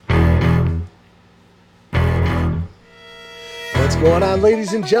going on,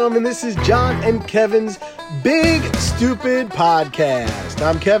 ladies and gentlemen? This is John and Kevin's Big Stupid Podcast.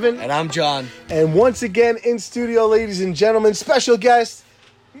 I'm Kevin. And I'm John. And once again in studio, ladies and gentlemen, special guest,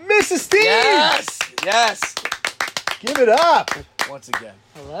 Mrs. Steve. Yes. Give it up. Once again.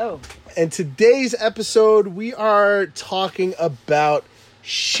 Hello. And today's episode, we are talking about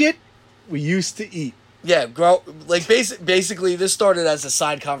shit we used to eat. Yeah, basically this started as a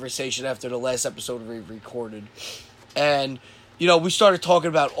side conversation after the last episode we recorded. And, you know, we started talking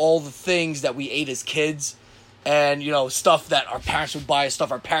about all the things that we ate as kids and, you know, stuff that our parents would buy us,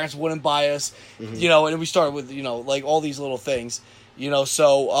 stuff our parents wouldn't buy us, you know, and we started with, you know, like all these little things, you know,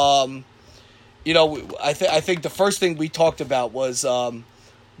 so, you know, I think the first thing we talked about was,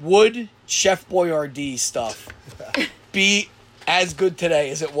 would Chef Boyardee stuff be as good today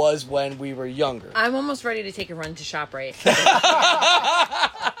as it was when we were younger? I'm almost ready to take a run to ShopRite.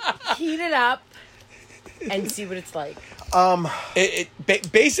 Heat it up and see what it's like.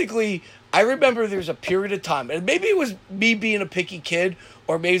 Basically, I remember there was a period of time, and maybe it was me being a picky kid,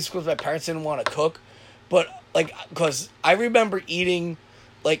 or maybe it's because my parents didn't want to cook, but, like, because I remember eating,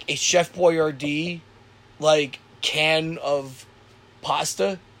 like, a Chef Boyardee, like, can of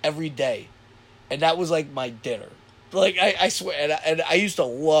pasta every day, and that was, like, my dinner. Like, I swear, and I used to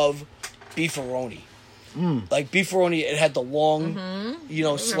love beefaroni. Like, beefaroni, it had the long, you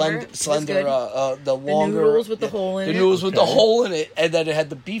know, slender, the longer... The noodles with the hole in it. The noodles with the hole in it, and then it had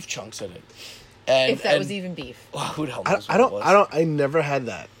the beef chunks in it. And, if that was even beef. Oh, who the hell knows what it was? I never had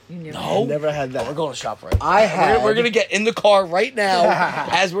that. You never I never had that. We're going to ShopRite. We're going to get in the car right now,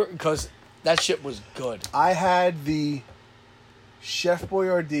 because that shit was good. I had the Chef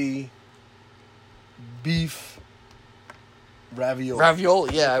Boyardee beef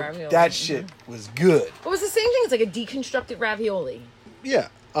ravioli. Yeah. Ravioli. That shit was good. It was the same thing. It's like a deconstructed ravioli. Yeah.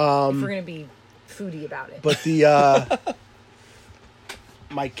 If we're going to be foodie about it. But the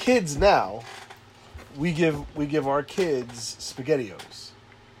my kids now, we give our kids SpaghettiOs.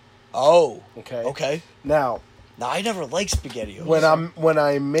 Oh. Okay. Okay. Now I never liked SpaghettiOs. when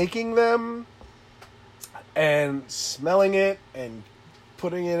I'm making them and smelling it and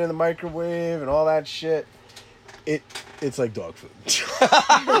putting it in the microwave and all that shit, it's like dog food.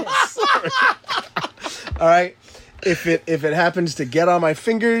 All right. If it happens to get on my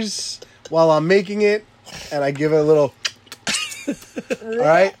fingers while I'm making it and I give it a little all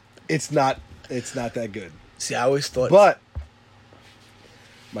right, it's not that good. See, I always thought... But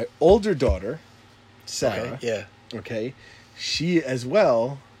my older daughter, Sarah, okay, she as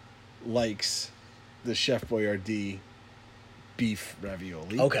well likes the Chef Boyardee beef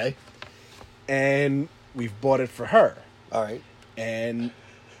ravioli. Okay. And we've bought it for her. All right. And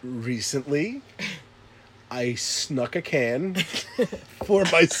recently, I snuck a can for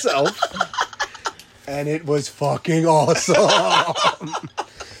myself, and it was fucking awesome.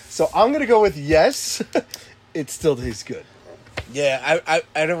 So I'm going to go with yes, it still tastes good. Yeah, I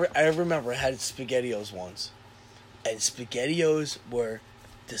remember I had SpaghettiOs once, and SpaghettiOs were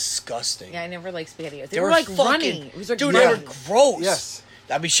disgusting. Yeah, I never liked SpaghettiOs. They They were were like fucking... runny. It was like Dude, runny. they were gross. Yes.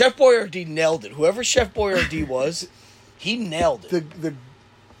 I mean, Chef Boyardee nailed it. Whoever Chef Boyardee was, he nailed it.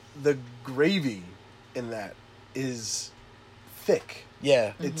 The gravy in that is thick.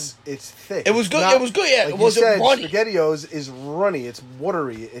 Yeah. It's thick. It was good. Not- It was good. Yeah, like it wasn't you said, runny. SpaghettiOs is runny. It's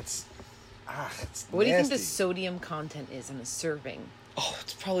watery. It's What do you think the nasty. sodium content is in a serving? Oh,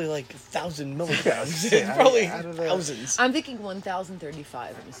 it's probably like 1,000 milligrams. Yeah, It's probably I don't know. thousands. I'm thinking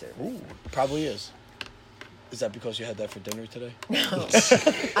 1,035 in a serving. Ooh, probably is. Is that because you had that for dinner today? No.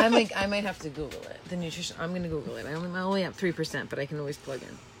 I might have to Google it. The nutrition. I'm going to Google it. I only have 3%, but I can always plug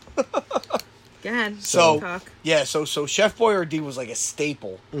in. Go ahead. So Talk. yeah, so Chef Boyardee was like a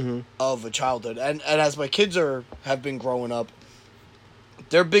staple of a childhood, and as my kids have been growing up,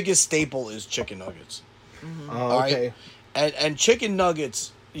 their biggest staple is chicken nuggets. Oh, okay. Right? And chicken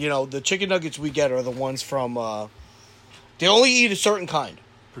nuggets, you know, the chicken nuggets we get are the ones from. They only eat a certain kind.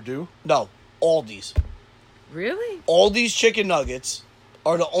 Purdue? No, Aldi's. Really? Aldi's chicken nuggets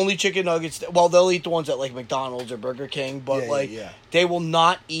are the only chicken nuggets they'll eat the ones at like McDonald's or Burger King, but Yeah. they will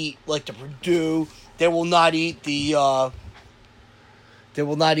not eat like the Purdue. They will not eat the oh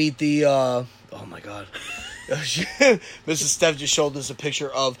my god. Mrs. Steph just showed us a picture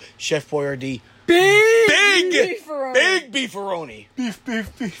of Chef Boyardee. Big beefaroni. Beef.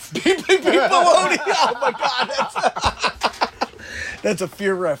 Beefaroni. Oh my god. That's a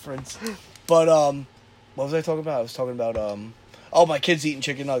fear reference. But what was I talking about? I was talking about my kids eating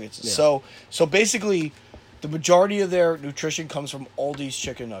chicken nuggets. Yeah. So basically the majority of their nutrition comes from Aldi's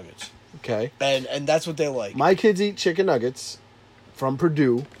chicken nuggets. Okay. And that's what they like. My kids eat chicken nuggets from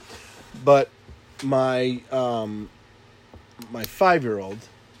Purdue, but my my 5-year-old,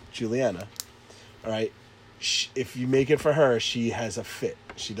 Juliana. All right, if you make it for her, she has a fit.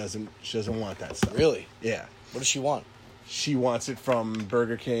 She doesn't want that stuff. Really? Yeah. What does she want? She wants it from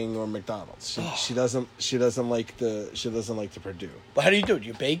Burger King or McDonald's. She doesn't like the Purdue. But how do you do it?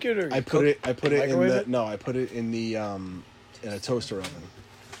 You bake it or you I put it in microwave the it? no. I put it in the in a toaster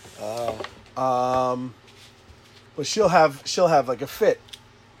oven. But she'll have like a fit,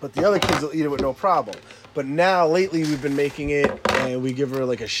 but the other kids will eat it with no problem. But now lately we've been making it, and we give her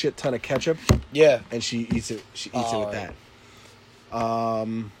like a shit ton of ketchup, Yeah. and she eats it. She eats it with right.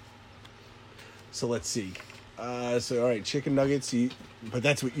 that. So let's see. So all right, chicken nuggets. But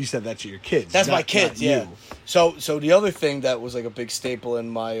that's what you said. That's your kids. That's my not kids, you. yeah. So the other thing that was like a big staple in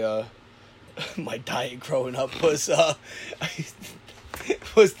my my diet growing up was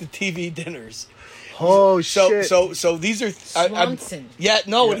was the TV dinners. Oh So shit. so these are Swanson.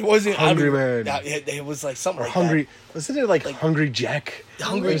 it wasn't Hungry I don't- Man. It was like something or like Hungry. that. Wasn't it like Hungry Jack?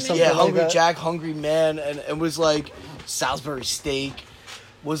 Hungry, or something yeah, like Hungry that? Jack, Hungry Man, and it was like Salisbury steak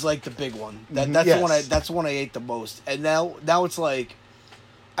was like the big one. That's Yes. the one that's the one I ate the most. And now it's like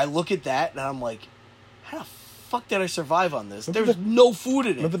I look at that and I'm like, how the fuck did I survive on this? There's no food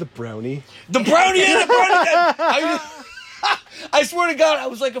in it. Remember the brownie? The brownie and the brownie. I swear to God, I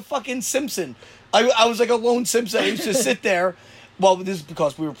was like a fucking Simpson. I was like a lone Simpson. I used to sit there. Well, this is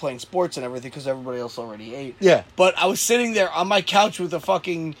because we were playing sports and everything because everybody else already ate. Yeah. But I was sitting there on my couch with a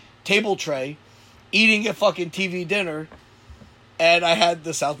fucking table tray, eating a fucking TV dinner, and I had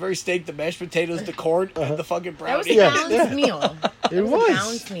the Salisbury steak, the mashed potatoes, the corn, and the fucking That was brownie. a Yeah. balanced meal. It A was.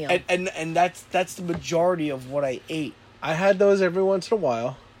 balanced meal. And that's the majority of what I ate. I had those every once in a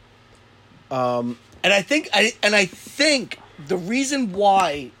while. And I think the reason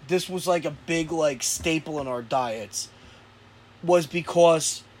why this was like a big like staple in our diets was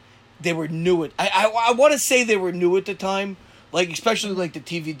because they were new at I want to say they were new at the time, like especially like the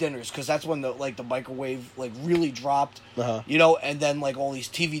TV dinners, because that's when the microwave like really dropped, you know, and then like all these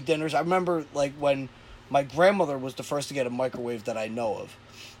TV dinners. I remember like when my grandmother was the first to get a microwave that I know of,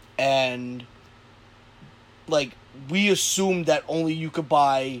 and like we assumed that only you could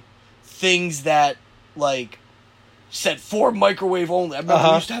buy things that like said for microwave only. I remember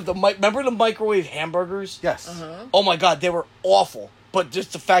we used to have remember the microwave hamburgers? Yes. Oh my God, they were awful. But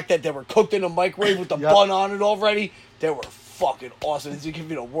just the fact that they were cooked in a microwave with the Yep. bun on it already, they were fucking awesome. It gave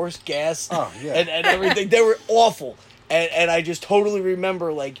me the worst gas and everything. They were awful. And I just totally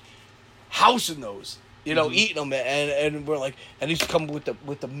remember like housing those. You know, eating them, and we're like, and it used to come with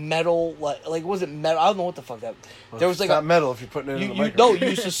the metal, like it wasn't metal. I don't know what the fuck that. There was like it's not metal if you're putting it in the you microwave. you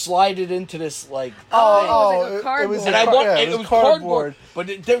used to slide it into this like. Oh, it was like a cardboard. was And I car- want yeah, it was cardboard, but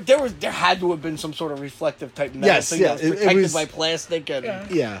there had to have been some sort of reflective type metal Yes, thing yeah, that was it protected was- by plastic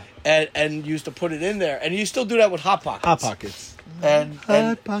Yeah. and used to put it in there, and you still do that with hot pockets. Hot Pockets. and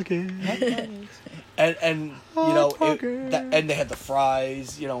Hot Pockets. and you know Pocket. and they had the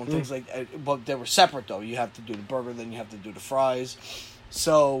fries, you know, and things like that. But they were separate though. You have to do the burger, then you have to do the fries.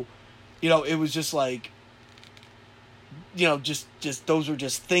 So, you know, it was just like, you know, just those were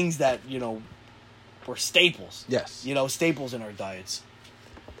just things that, you know, were staples. Yes. You know, staples in our diets.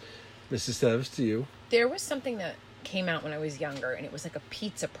 Mrs. Tevis, to you. There was something that came out when I was younger, and it was like a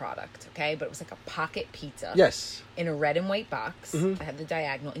pizza product, okay? But it was like a pocket pizza. Yes. In a red and white box. I had the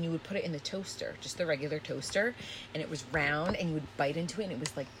diagonal, and you would put it in the toaster, just the regular toaster, and it was round, and you would bite into it, and it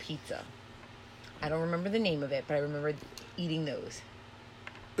was like pizza. I don't remember the name of it, but I remember eating those.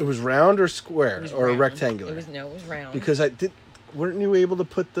 It was round or square It was or round. rectangular? It was round. Because weren't you able to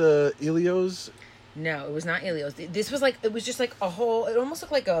put the Ilios? No, it was not Ilios. This was like, it was just like a whole, it almost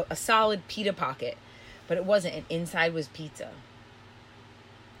looked like a solid pita pocket, but it wasn't, and inside was pizza.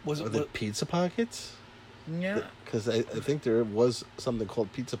 Was Were it? the Pizza Pockets? Yeah. Because I think there was something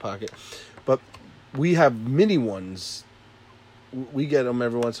called Pizza Pocket. But we have mini ones. We get them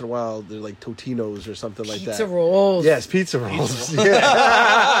every once in a while. They're like Totino's or something like that. Pizza rolls. Yes, pizza rolls. Yeah.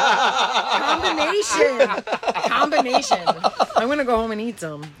 Combination. I'm going to go home and eat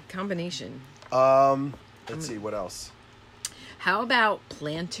some. Combination. Let's see, what else? How about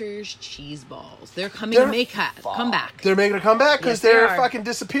Planters cheese balls? They're coming to make come back. They're making a comeback because Yes, they they're are. fucking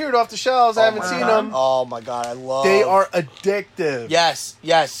disappeared off the shelves. I haven't seen them. Oh my God, I love. They are addictive. Yes,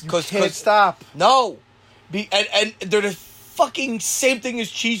 You can't stop. No, and they're the fucking same thing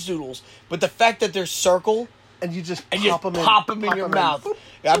as cheese doodles, but the fact that they're circle And you just and you pop them in your mouth.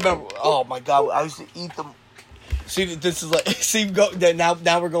 Yeah, I remember. Oh my God, I used to eat them. See, this is like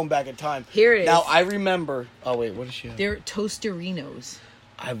now we're going back in time. Here it is. Now I remember. Oh wait, what is she? Have? They're Toasterinos.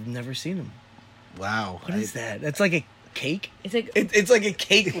 I've never seen them. Wow. What is that? That's like a cake. It's like It's like a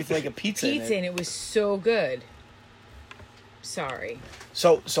cake with like a pizza. pizza, in and it was so good. Sorry.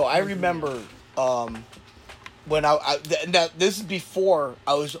 So I remember when now this is before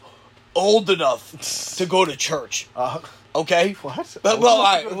I was old enough to go to church. Okay. What? But,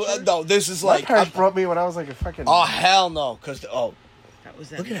 well, no. This is My like parents brought me when I was like a fucking. oh hell no, because That was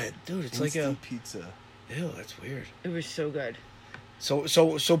that. look at that, dude. It's like a instant pizza. ew. That's weird. It was so good.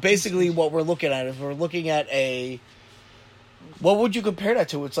 So basically, what we're looking at is we're looking at a. What would you compare that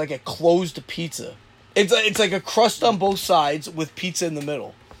to? It's like a closed pizza. It's like a crust on both sides with pizza in the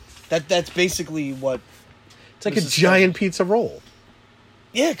middle. That's basically what. It's like This a is giant pizza roll.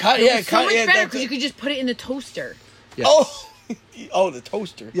 Yeah, kind It yeah, was so kind much yeah. better That's because you could just put it in the toaster. Yes. Oh, the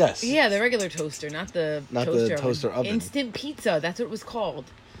toaster. Yes. Yeah, the regular toaster, not the Not the toaster toaster oven. Instant pizza. That's what it was called.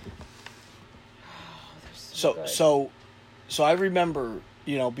 Oh, they're So good. so I remember,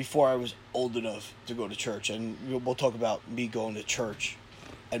 before I was old enough to go to church, and we'll talk about me going to church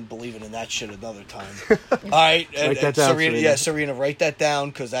and believing in that shit another time. All right, Write that down, Serena. Serena. Yeah, Serena, write that down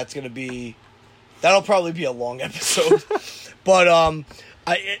because that'll probably be a long episode. But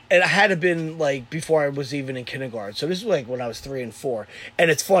it had to been like before I was even in kindergarten. So this is like when I was 3 and 4,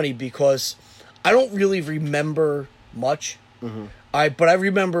 and it's funny because I don't really remember much. Mm-hmm. But I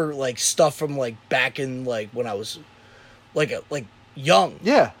remember like stuff from like back in like when I was like young.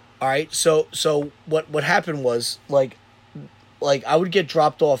 Yeah. All right. So what happened was like I would get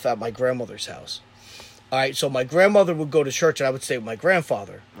dropped off at my grandmother's house. All right. So my grandmother would go to church and I would stay with my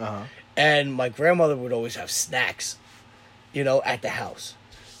grandfather. Uh-huh. And my grandmother would always have snacks, at the house.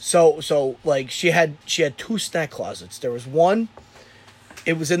 So like she had 2 snack closets. There was one,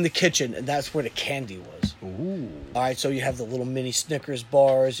 it was in the kitchen, and that's where the candy was. Ooh. All right, so you have the little mini Snickers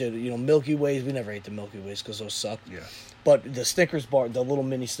bars, Milky Ways. We never ate the Milky Ways because those sucked. Yeah. But the Snickers bar, the little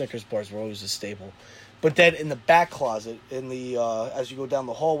mini Snickers bars were always a staple. But then in the back closet, in the as you go down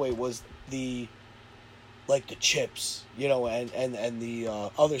the hallway, was the chips, and the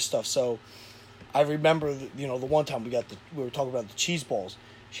other stuff. So I remember, the one time we were talking about the cheese balls.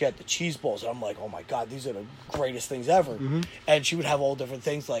 She had the cheese balls, and I'm like, oh my god, these are the greatest things ever. Mm-hmm. And she would have all different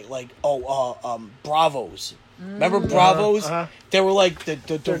things like Bravos. Remember Bravos? Uh-huh. They were like the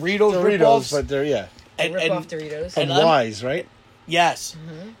Doritos rip-offs. but they're and, rip and- off Doritos. and I'm- wise, right? Yes,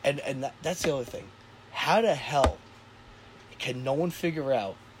 and that's the other thing. How the hell can no one figure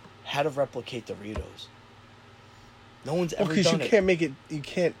out how to replicate Doritos? No one's ever Because done you it. can't make it. You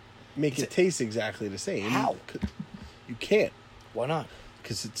can't make it taste exactly the same. How? You can't Why not?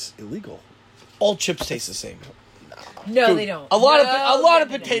 because it's illegal. All chips taste the same. no, Dude, they don't. a lot of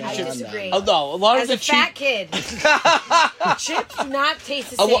No, potato I chips. disagree. No, a lot As of a the fat cheap. kid, chips do not taste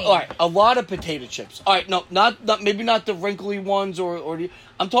the All same. right, a lot of potato chips. All right, no, not maybe not the wrinkly ones or the.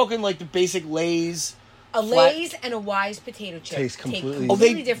 I'm talking like the basic Lay's. A Lay's and a Wise potato chip Taste completely- Oh,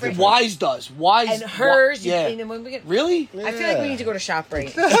 completely different. Wise does. Wise And hers, yeah. and then when we get, Really? I feel like we need to go to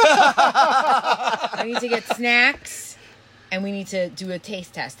ShopRite. I need to get snacks, and we need to do a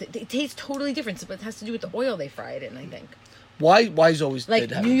taste test. It tastes totally different, but it has to do with the oil they fry it in, I think. Wise always Like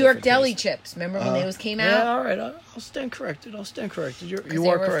did have New a York different deli taste. chips. Remember when those came Yeah, out? all right. I'll stand corrected. You're, 'Cause you they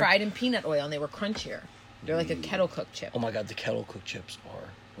are were correct. fried in peanut oil, and they were crunchier. They're like a kettle cooked chip. Oh my god, the kettle cooked chips are.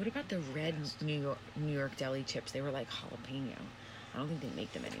 What about the red New York deli chips? They were like jalapeno. I don't think they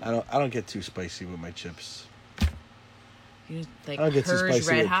make them anymore. I don't get too spicy with my chips. You know, like I don't get too Hirsch spicy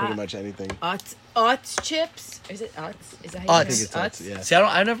Red with Hot. pretty much anything. Utz chips? Is it Utz? Is that how you Utz. I say think it? it's Utz, yeah. See,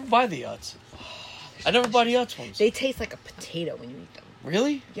 I never buy the Utz. I never buy the Utz ones. They taste like a potato when you eat them.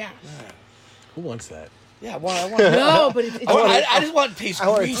 Really? Yeah. Who wants that? Yeah, I want. No, but it's I just want to taste I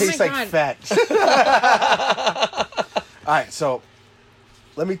want it to greasy. taste my like God. fat. All right, so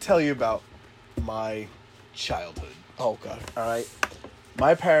let me tell you about my childhood. Oh god. All right,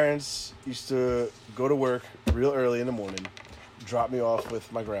 my parents used to go to work real early in the morning, drop me off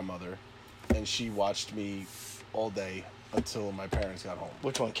with my grandmother, and she watched me all day until my parents got home.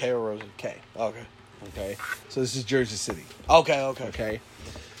 Which one, K or Rosie? Okay, Okay. okay. So this is Jersey City. Okay. Okay.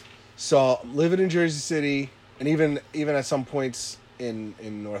 So I'm living in Jersey City, and even at some points in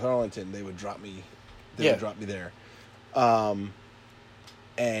North Arlington, they would drop me. They Yeah. would drop me there,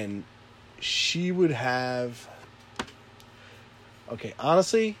 and she would have. Okay,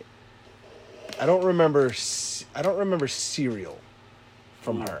 honestly, I don't remember cereal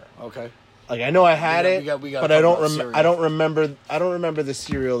from her. Okay. Like I know I had We it, got- we gotta but talk I don't about cereal. I don't remember the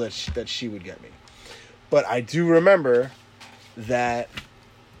cereal that she would get me. But I do remember that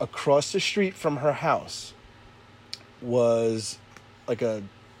across the street from her house was like a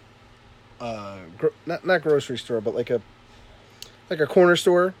not grocery store, but like a corner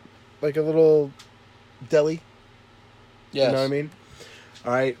store, like a little deli. Yes. You know what I mean?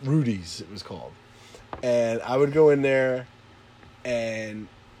 All right, Rudy's it was called. And I would go in there and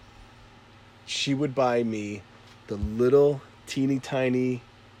she would buy me the little teeny tiny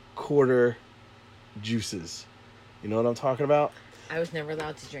quarter juices. You know what I'm talking about? I was never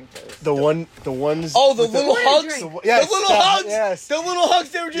allowed to drink those. The ones. Oh, the with little hugs. Yes, the little hugs. Yes. The little hugs.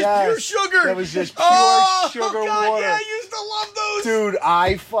 They were just pure sugar. That was just pure sugar God, water. Yeah, I used to love those. Dude,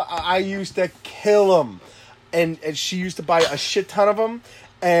 I used to kill them, and she used to buy a shit ton of them,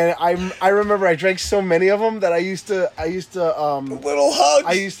 and I remember I drank so many of them that I used to Little hugs.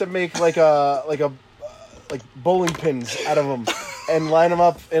 I used to make like bowling pins out of them and line them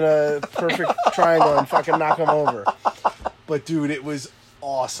up in a perfect triangle and fucking knock them over. But dude, it was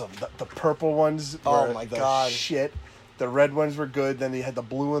awesome. The purple ones were my the God. shit. The red ones were good. Then you had the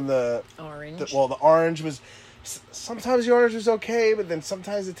blue and the Orange. the orange was. Sometimes the orange was okay, but then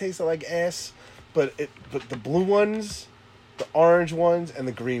sometimes it tasted like ass. But the blue ones, the orange ones, and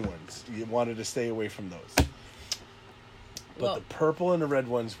the green ones, you wanted to stay away from those. But the purple and the red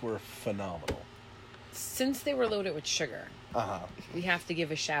ones were phenomenal. Since they were loaded with sugar, we have to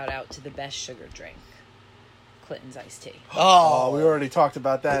give a shout out to the best sugar drink, Clinton's iced tea. Oh, we already talked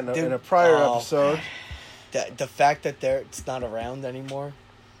about that in a prior episode. The fact that it's not around anymore,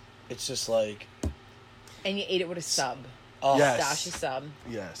 it's just like. And you ate it with a sub. Oh, Yes. Dasha sub.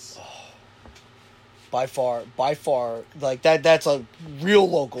 Yes. By far, like that's a real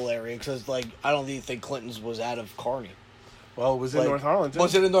local area because like I don't even think Clinton's was out of Kearney. Well, it was in Like, North Arlington.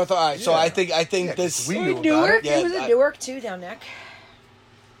 Was it in North Arlington? So Yeah. I think Yeah, this 'cause we Or knew about Newark. it. Yeah, It was in I- Newark too, down there.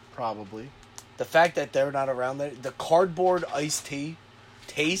 Probably. the fact that they're not around there, the cardboard iced tea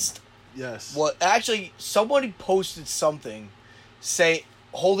taste. Yes. What actually somebody posted something,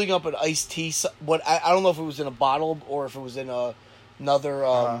 holding up an iced tea. What I don't know if it was in a bottle or if it was in another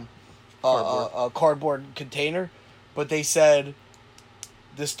cardboard container, but they said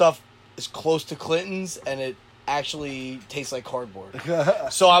this stuff is close to Clinton's and it actually tastes like cardboard.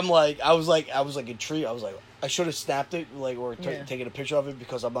 So I was intrigued. I was like, I should have snapped it, or taken a picture of it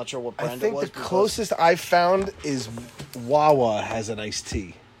because I'm not sure what I brand it think was. the closest I've found is Wawa has an iced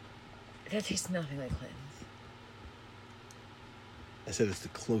tea. That tastes nothing like Clinton's. I said it's the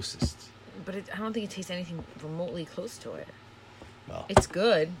closest. But I don't think it tastes anything remotely close to it. Well, It's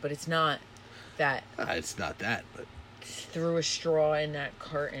good, but it's not that it's not that, but through a straw in that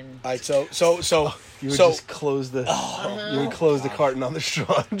carton. All right, so you would just close the you would close the carton on the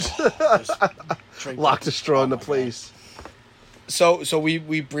straw, and lock the straw into place. So we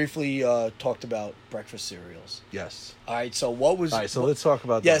briefly talked about breakfast cereals. Yes. All right, so what was? All right, so let's talk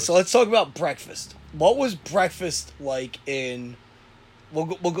about. Yeah, those. so let's talk about breakfast. What was breakfast like in? We'll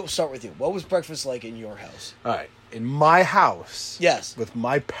go start with you. What was breakfast like in your house? All right, in my house. Yes. With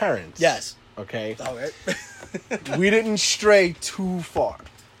my parents. Yes. Okay. All right. We didn't stray too far.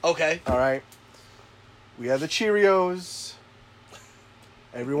 Okay. All right. We had the Cheerios.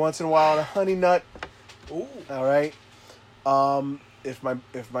 Every once in a while, a Honey Nut. Ooh. All right. If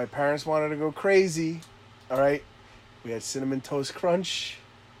my parents wanted to go crazy, all right, we had Cinnamon Toast Crunch.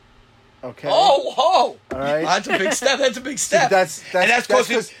 Okay. Oh, whoa! All right. That's a big step. That's a big step. That's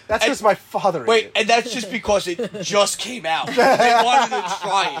because my father. Wait, ate it. and that's just because it just came out. They wanted to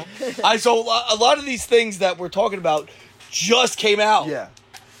try it. So a lot of these things that we're talking about just came out. Yeah.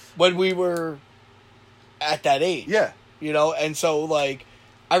 When we were at that age. Yeah. You know, and so like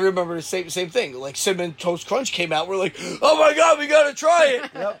I remember the same thing. Like Cinnamon Toast Crunch came out. We're like, oh my god, we gotta try it.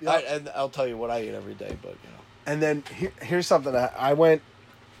 Yep. And I'll tell you what I eat every day, but you know. And then here's something. I went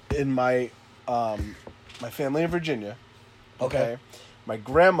in my my family in Virginia. Okay. My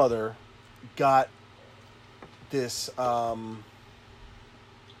grandmother got this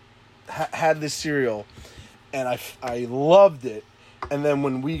had this cereal, and I loved it. And then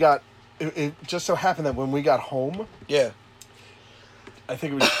when we got it just so happened that when we got home, Yeah. I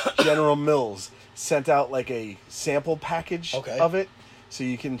think it was General Mills sent out like a sample package Okay. of it, so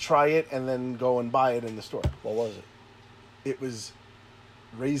you can try it and then go and buy it in the store. What was it? It was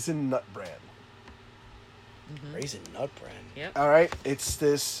Raisin Nut Bran. Raisin Nut Bran. Yep. All right, it's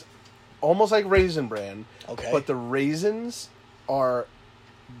this almost like Raisin Bran, Okay. but the raisins are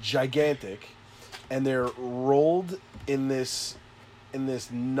gigantic, and they're rolled in this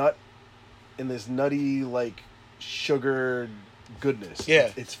nutty like sugar goodness.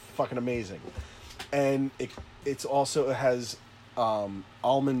 Yeah. It's fucking amazing, and it has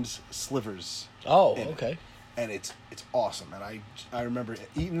almond slivers. Oh, in it. okay. And it's awesome. And I remember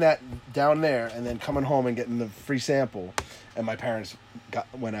eating that down there and then coming home and getting the free sample, and my parents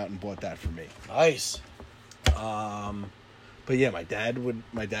went out and bought that for me. Nice. But yeah, my dad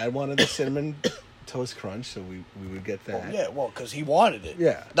wanted the Cinnamon Toast Crunch, so we would get that. Yeah, well, because he wanted it.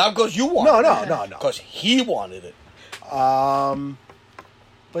 Yeah. Not because you wanted it. No. Because he wanted it.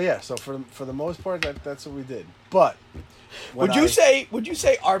 But yeah, so for the most part, that's what we did. But Would you say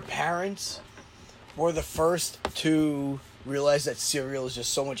our parents were the first to realize that cereal is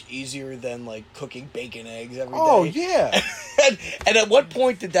just so much easier than like cooking bacon eggs every day? Oh yeah. and at what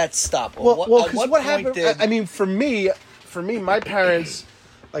point did that stop? Well, At because what point happened? did- I mean, for me, my parents,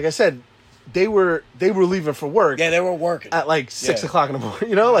 like I said, they were leaving for work. yeah, they were working. At like 6 Yeah. o'clock in the morning,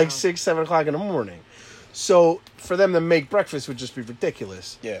 you know, like 6, 7 o'clock in the morning. So for them to make breakfast would just be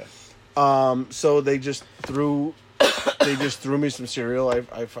ridiculous. Yeah. So they just threw me some cereal.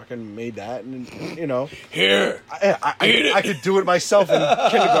 I fucking made that, and you know, Here. I could do it myself in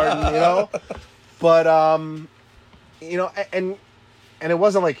kindergarten, you know. But you know, and it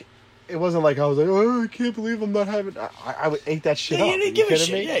wasn't like I was like, oh, I can't believe I'm not having. I would ate that shit Yeah, up. you didn't Are give a kidding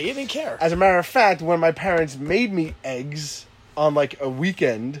shit. me? Yeah, you didn't care. As a matter of fact, when my parents made me eggs on like a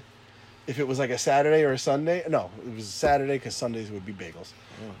weekend, if it was like a Saturday or a Sunday, no, it was a Saturday because Sundays would be bagels.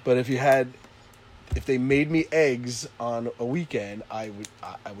 But if they made me eggs on a weekend, I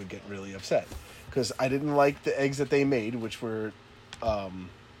would get really upset because I didn't like the eggs that they made, which were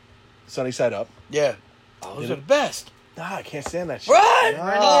sunny side up. Yeah. Those are the best. Nah, I can't stand that shit. Right? No.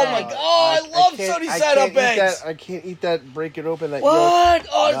 Oh my god! Oh, I love can't- sunny I side can't up eat eggs. that- I can't eat that. Break it open. That What?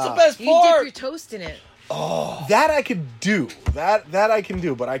 Oh, it's Nah. the best You dip part. your toast in it. That I could do. That I can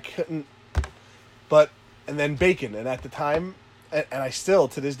do, but I couldn't. But and then bacon, and at the time, and I still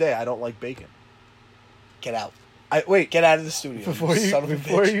to this day I don't like bacon. Get out. Wait, Get out of the studio. before son of a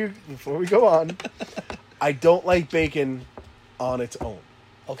bitch. before we go on. I don't like bacon on its own.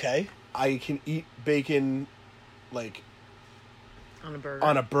 Okay. I can eat bacon like On a burger.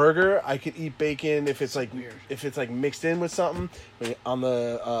 on a burger. I can eat bacon if it's like Weird. if it's like mixed in with something. Like, on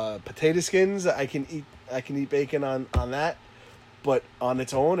the potato skins, I can eat bacon on that. But on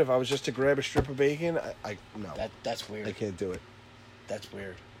its own, if I was just to grab a strip of bacon, I no, That's weird. I can't do it. That's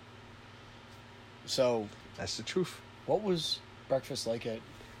weird. So, That's the truth. what was breakfast like at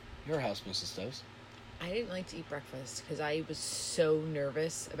your house, Mrs. Stoves? I didn't like to eat breakfast because I was so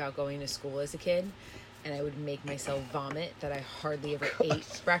nervous about going to school as a kid, and I would make myself vomit that I hardly ever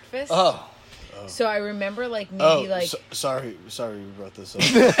ate breakfast. Oh. So I remember maybe sorry we brought this up. I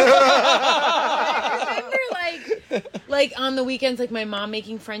remember like on the weekends, like my mom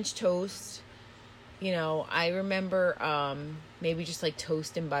making French toast. You know, I remember maybe just like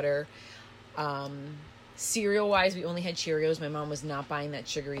toast and butter. Cereal wise, we only had Cheerios. My mom was not buying that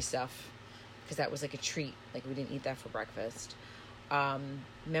sugary stuff because that was like a treat. Like we didn't eat that for breakfast.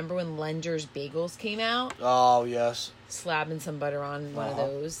 Remember when Lender's bagels came out? Oh, yes. Slapping some butter on one of Uh-huh.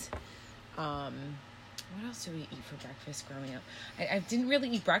 those. What else did we eat for breakfast growing up? I didn't really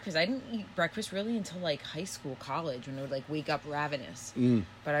eat breakfast. I didn't eat breakfast really until like high school, college, when I would like wake up ravenous.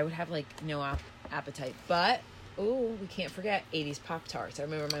 But I would have like no appetite. But we can't forget 80s Pop-Tarts. I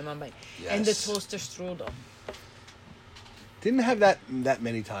remember my mom buying and the Yes. toaster strudel. Didn't have that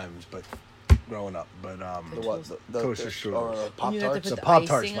many times, but growing up. But The what? The Toaster strudel. Or And you have to Pop-Tarts? put the the Pop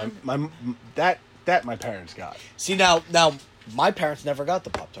Tarts. icing on? That my parents got. See, now my parents never got the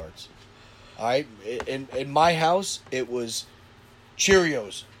Pop-Tarts. All right? In my house, it was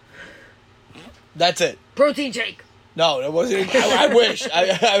Cheerios. That's it. Protein shake. No, it wasn't. I wish.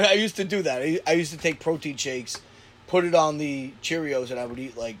 I used to do that. I used to take protein shakes, put it on the Cheerios, and I would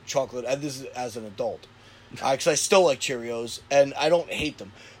eat like chocolate. And this is as an adult, because I still like Cheerios, and I don't hate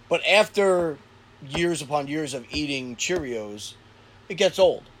them. But after years upon years of eating Cheerios, it gets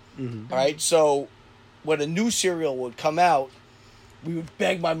old. All right, so when a new cereal would come out, we would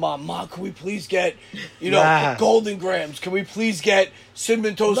beg my mom, can we please get, Nah. Golden Grams? Can we please get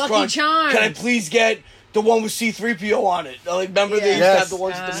Cinnamon Toast Lucky Crunch? Charms. Can I please get the one with C-3PO on it? Like, remember they used to Yes. have the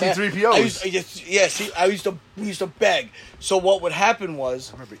ones with the C-3POs. we used to beg. So what would happen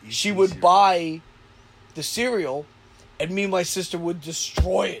was remember eating she would cereal. buy the cereal, and me and my sister would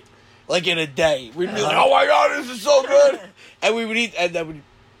destroy it like in a day. We'd be like, "Oh my god, this is so good!" And we would eat, and then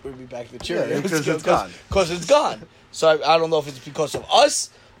we'd be back to the Cheerios Yeah, because it's gone. Because it's gone. So I don't know if it's because of us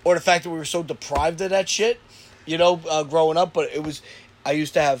or the fact that we were so deprived of that shit, growing up. But I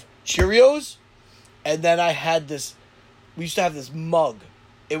used to have Cheerios, and then I had this. We used to have this mug.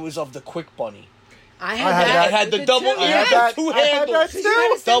 It was of the Quick Bunny. I I had had that. that. It had the with double. two- It yes. had the two I had handles. that You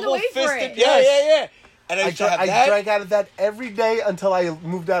had to stand Double away for fisted. it. Yeah. And I I used to have I that. drank out of that every day until I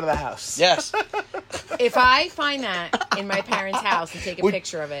moved out of the house. Yes, If I find that in my parent's house and take a Would-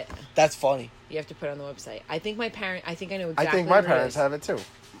 picture of it, that's funny. you have to put it on the website. I think I know I exactly. think my what it parents is. have it too.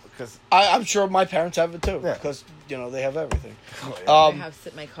 Because I'm sure my parents have it too Yeah. because they have everything. I have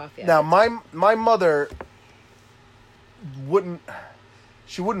sip my coffee. now out of it. my mother wouldn't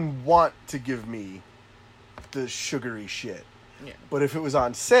want to give me the sugary shit. Yeah. But if it was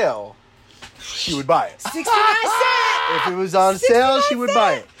on sale, she would buy it. 69 cents. If it was on sale, she would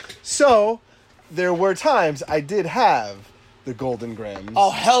buy it. So there were times I did have the Golden Grahams.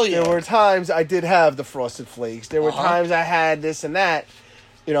 Oh, hell yeah. There were times I did have the Frosted Flakes. There were Uh-huh. times I had this and that.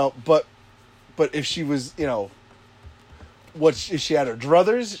 You know, but if she was, you know, if she had her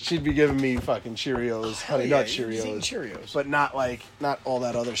druthers, she'd be giving me fucking Cheerios, Honey yeah, Nut he was eating Cheerios. Cheerios. But not all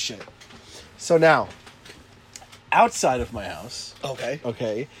that other shit. So now, outside of my house,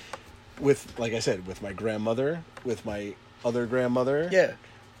 okay, with, like I said, with my grandmother, with my other grandmother. Yeah.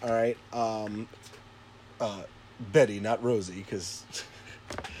 All right. Betty, not Rosie, because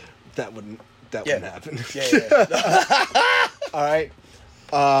that wouldn't happen. Yeah. All right.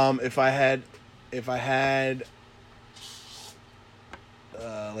 If I had,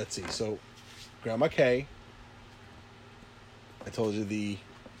 let's see. So, Grandma Kay. I told you the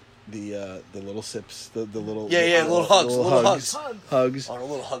little sips, the little little hugs. hugs. Oh, the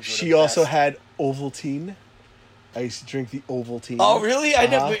little hugs. were She the also best. had Ovaltine. I used to drink the Ovaltine. Oh, really? I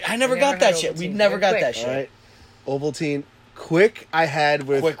Uh-huh. never I got never that had shit. We Ovaltine. never got Quick. that shit. All right. Ovaltine. Quick I had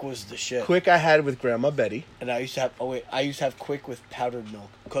with Quick was the shit. Quick I had with Grandma Betty. And I used to have Quick with powdered milk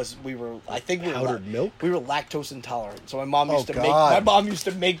because we were Powdered milk? We were lactose intolerant, so my mom Oh, used to God.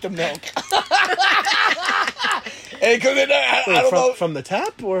 make the milk. And because I Wait, don't know. from the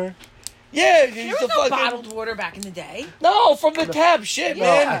tap or Yeah, you There used was to no fucking bottled water back in the day. no from the tap. Shit, Yeah.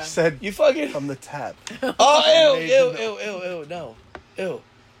 man. I said You fucking from the tap. oh Made ew the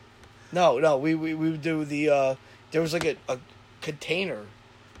no we would do the there was like a container,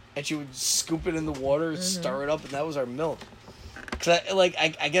 and she would scoop it in the water, stir it up, and that was our milk. Cause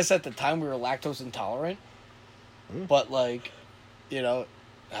I guess at the time we were lactose intolerant, but like, you know,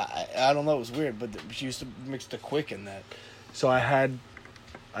 I don't know, it was weird. But she used to mix the Quick in that. So I had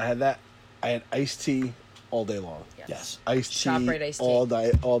that. I had iced tea all day long. Yes. Iced tea, ShopRite iced tea. all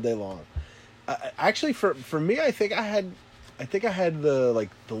day long. Actually, for me, I think I had the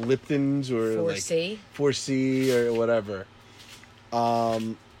Liptons or 4C? like 4C or whatever.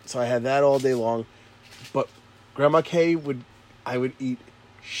 So I had that all day long, but Grandma Kay I would eat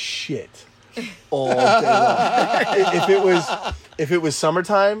shit all day long. If it was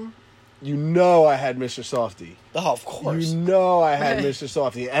summertime, you know I had Mr. Softy. Oh, of course. You know I had Mr.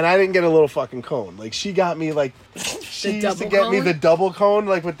 Softy, and I didn't get a little fucking cone. Like she got me like she used to double get me cone? the double cone,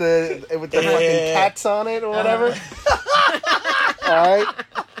 like with the fucking cats on it or whatever. All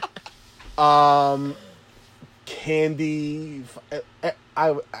right. Candy.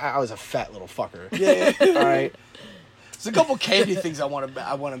 I was a fat little fucker. Yeah. All right. There's a couple candy things I want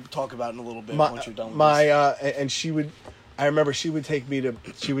to talk about in a little bit once you're done with this. And she would. I remember she would take me to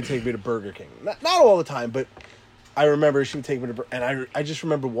Burger King. Not all the time, but I remember she would take me to and I just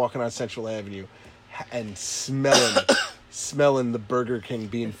remember walking on Central Avenue and smelling the Burger King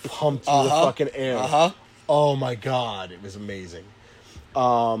being pumped through the fucking air. Oh my God, it was amazing.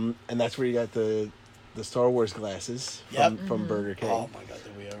 And that's where you got the Star Wars glasses from Burger King. Oh my God,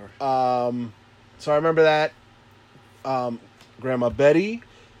 did we ever? So I remember that. Grandma Betty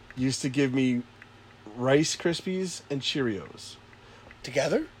used to give me Rice Krispies and Cheerios.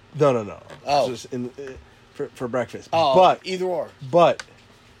 Together? No. Oh. Just for breakfast. Oh, But either or. But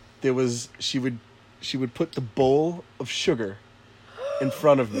there was she would put the bowl of sugar in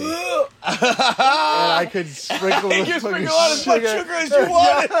front of me, and I could sprinkle You the can fucking sprinkle on as much sugar as you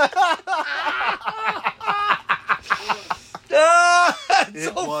wanted. That's It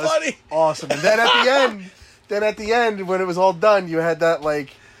so was funny. awesome. And then at the end, when it was all done, you had that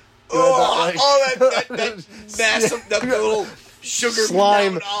like. That massive, that little sugar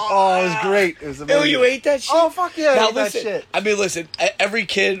slime. mountain. Oh, it was great. It was Ew, amazing. you ate that shit? Oh, fuck yeah, I Now ate that listen, shit. I mean, listen, every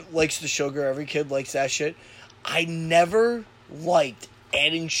kid likes the sugar. Every kid likes that shit. I never liked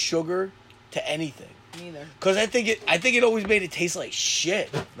adding sugar to anything. Neither. Because I think it always made it taste like shit.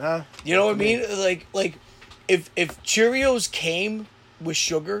 Nah. You know what I mean? Like if Cheerios came with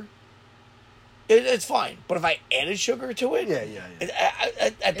sugar, it's fine. But if I added sugar to it,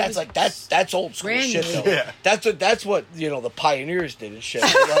 that's old school brand shit. new. Though. Yeah. That's what the pioneers did and shit.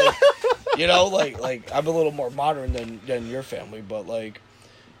 Like I'm a little more modern than your family, but that's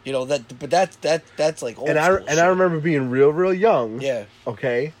like old And school shit. I remember being real young. Yeah.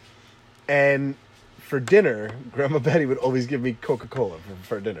 Okay. And for dinner, Grandma Betty would always give me Coca-Cola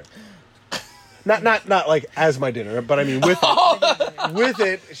for dinner. Not like as my dinner, but I mean with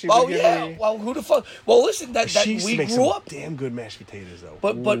it, she would give me. Well, who the fuck? Well, listen, that She used we to make grew some up, damn good mashed potatoes though.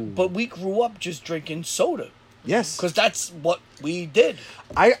 but Ooh. we grew up just drinking soda Yes, because that's what we did.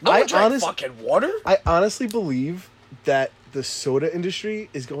 I No one drank honestly fucking water. I honestly believe that the soda industry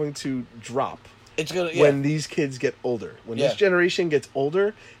is going to drop It's gonna when these kids get older. When Yeah. this generation gets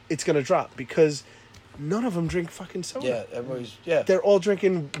older, it's gonna drop because none of them drink fucking soda. Yeah, everybody's They're all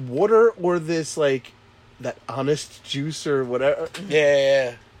drinking water or this like that Honest juice or whatever.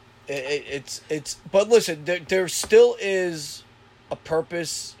 Yeah. It's but listen, there still is a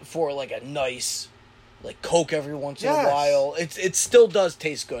purpose for like a nice like Coke every once in a Yes. while. It still does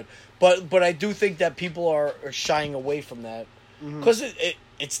taste good, but I do think that people are shying away from that because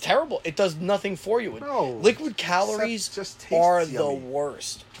it's terrible. It does nothing for you. No. Liquid calories Just tastes are yummy. the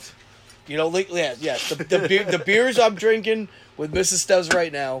worst. You know, the beers I'm drinking with Mrs. Steves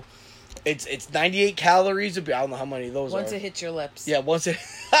right now, it's 98 calories. I don't know how many of those Once are. it hits your lips. Yeah, once it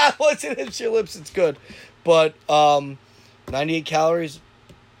hits your lips, it's good. But 98 calories.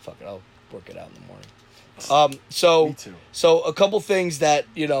 Fuck it, I'll work it out in the morning. Me too. So a couple things that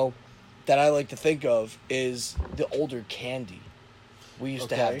that I like to think of is the older candy. We used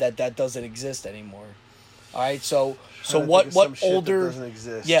to have Okay. that doesn't exist anymore. All right, so Trying to what think of some shit that older doesn't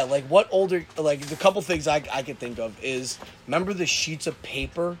exist. Yeah, like what older like the couple things I could think of is remember the sheets of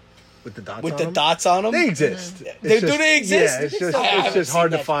paper With the dots with on the them? dots on them? They exist. Do they exist? Yeah, it's I just haven't hard seen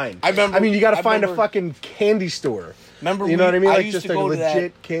to that. find. I remember- I mean, you got I to find a remember- fucking candy store. Remember You know what I mean? I Like used just to like a go to that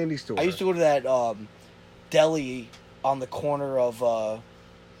legit candy store. I used to go to that deli on the corner of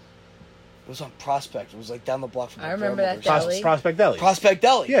it was on Prospect. It was like down the block from my I remember that grandmother's. deli. Prospect Deli. Prospect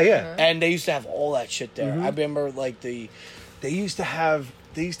Deli. Yeah, yeah. And they used to have all that shit there. I remember like They used to have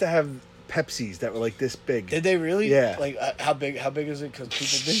Pepsis that were like this big. did they really? Yeah. Like how big is it? Because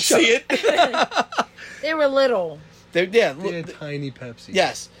people didn't see it. They were little. Yeah. They had tiny Pepsi.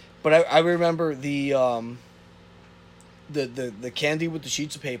 Yes, but I remember the candy with the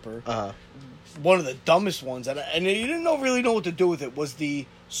sheets of paper. One of the dumbest ones, and you didn't really know what to do with it, was the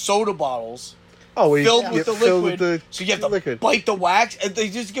soda bottles Oh, where you filled get with the filled liquid. with the So you have to liquid. bite the wax, and they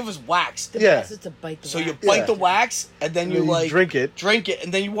just give us wax. The Yeah. best is to bite the So you wax. bite Yeah. the wax, and then And you then you like drink it.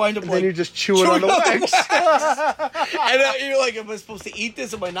 and then you wind up And like then you're just chewing on the wax. and you're like, am I supposed to eat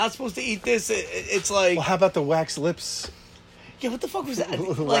this? Am I not supposed to eat this? It's like, Well, how about the wax lips? yeah, what the fuck was that? The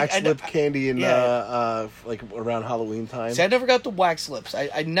Like, wax lip candy in yeah. like around Halloween time. See, I never got the wax lips.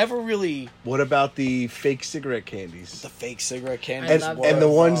 I never really What about the fake cigarette candies? the fake cigarette candy. I And, love and the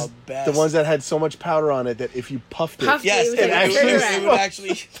those. ones best. the ones that had so much powder on it that if you puffed it, Puffed yes, It was it, like a actually, cigarette. it would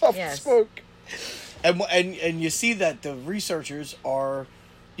actually. puffed Yes. smoke. And you see that the researchers are,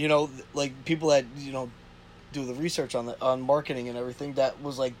 like people that do the research on marketing and everything. That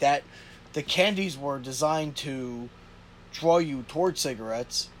was like that. The candies were designed to draw you towards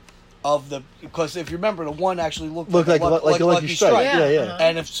cigarettes. Because if you remember, the one actually looked Look like a Lucky Strike. Yeah, Yeah, yeah. uh-huh.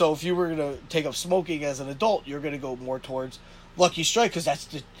 And if you were gonna take up smoking as an adult, you're gonna go more towards Lucky Strike because that's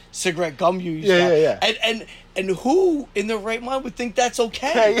the cigarette gum you used. Yeah, to have. yeah. And who in their right mind would think that's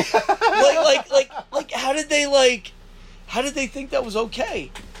okay? Hey. like how did they think that was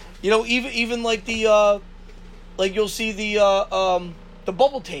okay? Even like the like you'll see the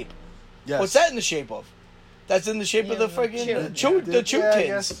bubble tape. Yes. What's that in the shape of? That's in the shape of the the freaking chew. the chew Yeah, I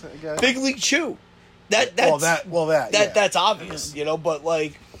tins. guess. Big League Chew. That's Yeah. that's obvious, but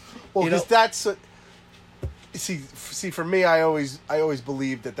like Well, you know- because that's see for me, I always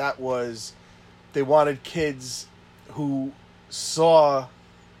believed that was they wanted kids who saw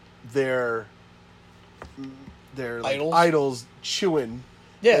their like, Idols? idols chewing.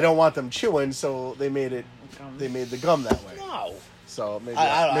 Yeah. They don't want them chewing, so they made the gum that way. no. So maybe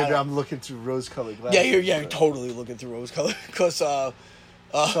I don't- I'm looking through rose-colored glasses. You're totally looking through rose color because So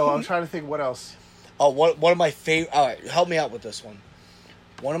I'm trying to think what else. one of my favorite. All right, help me out with this one.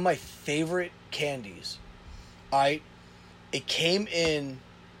 One of my favorite candies. All right, it came in.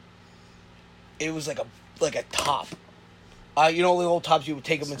 It was like a top. The old tops you would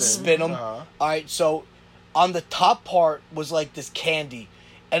take them and spin them. Uh-huh. All right, so on the top part was like this candy,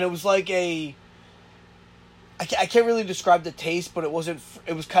 and it was like a. I can't really describe the taste, but it wasn't.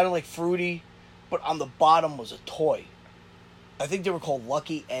 It was kind of like fruity, but on the bottom was a toy. I think they were called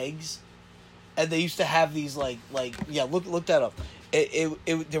Lucky Eggs, and they used to have these look that up.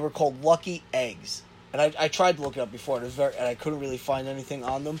 They were called Lucky Eggs, and I tried to look it up before, and I couldn't really find anything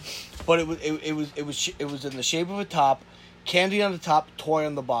on them, but it was in the shape of a top, candy on the top, toy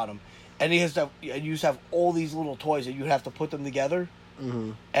on the bottom, and you used to have all these little toys, and you'd have to put them together,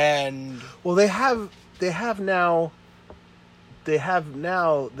 and Well, they have now.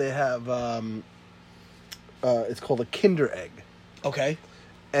 It's called a Kinder Egg. okay,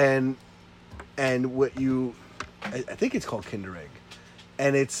 and what you I think it's called Kinder Egg,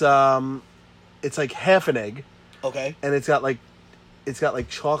 and it's like half an egg, okay, and it's got like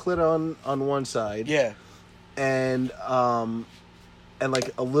chocolate on one side, yeah, and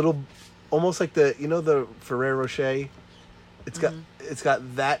like a little almost like the the Ferrero Rocher. It's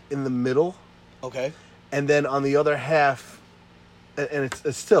got that in the middle, Okay. and then on the other half, and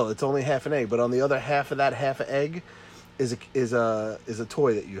it's only half an egg, but on the other half of that half an egg is a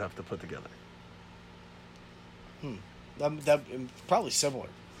toy that you have to put together. That probably similar.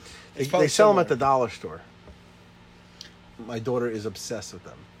 They sell them at the dollar store. My daughter is obsessed with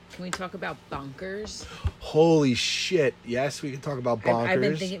them. Can we talk about Bonkers? Holy shit! Yes, we can talk about Bonkers. I've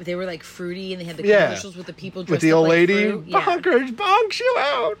been thinking they were like fruity, and they had the commercials with the people dressed with the up old like lady. fruit. Yeah. Bonkers bonks you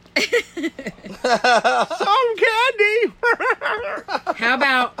out. Some candy. How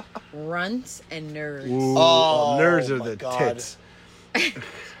about Runts and Nerds? Ooh, Oh, nerds are my the God. tits.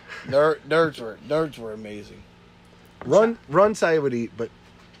 Nerds were amazing. Runts I would eat, but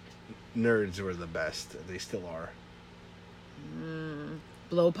nerds were the best. They still are.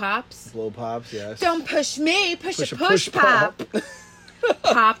 Blow Pops. Blow Pops, yes. Don't push me, push Push a pop.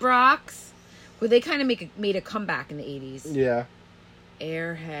 Pop Rocks. Well, they kind of made a comeback in the 80s. Yeah.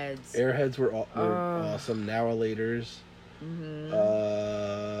 Airheads. Airheads were awesome. Now-a-laters.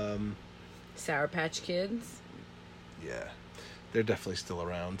 Sour Patch Kids. Yeah. They're definitely still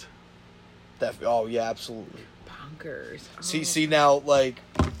around. Oh yeah, absolutely. Bonkers. Oh. See now, like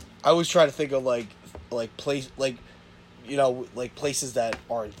I always try to think of like place like like places that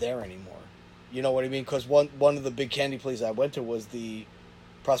aren't there anymore. You know what I mean? Because one of the big candy places I went to was the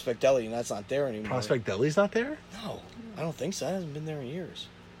Prospect Deli, and that's not there anymore. Prospect Deli's not there? No, I don't think so. It hasn't been there in years.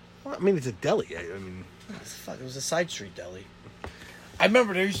 Well, I mean, it's a deli. I mean... It was a side street deli. I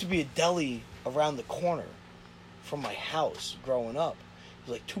remember there used to be a deli around the corner from my house growing up. It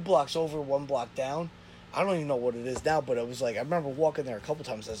was like 2 blocks over, 1 block down. I don't even know what it is now, but it was like, I remember walking there a couple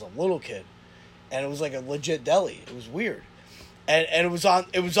times as a little kid, and it was like a legit deli. It was weird. And it was on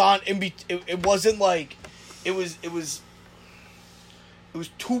it wasn't like, it was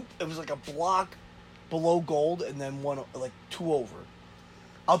like a block below Gold and then one, like 2 over.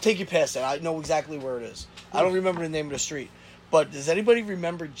 I'll take you past that. I know exactly where it is. I don't remember the name of the street. But does anybody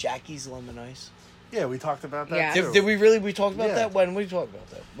remember Jackie's Lemon Ice? Yeah, we talked about that, Yeah. too. Did we really? We talked about Yeah. that? When we talked about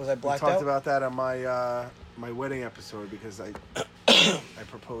that? Was I We blacked talked out? about that on my my wedding episode because I I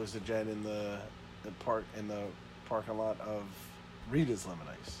proposed to Jen in the parking lot of Rita's Lemon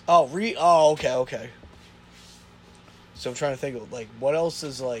Ice. Oh, okay. So I'm trying to think of, like, what else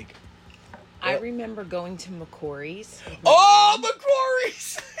is, like... I remember going to McCory's. Oh,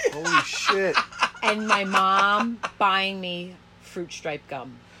 McCrory's! Holy shit! And my mom buying me fruit stripe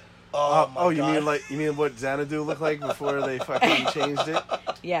gum. Oh, my you God. mean what Xanadu looked like before they fucking changed it?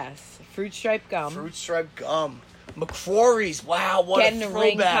 Yes, fruit stripe gum. Fruit stripe gum. McCrory's. Wow, what Getting a a throwback.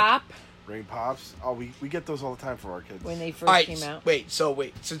 ring pop Ring Pops. Oh, we get those all the time for our kids. when they first All right, came out. wait.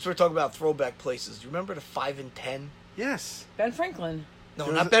 Since we're talking about throwback places, do you remember the 5 and 10? Yes. Ben Franklin. No,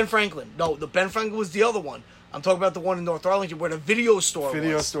 There not was Ben Franklin. No, the Ben Franklin was the other one. I'm talking about the one in North Arlington where the video store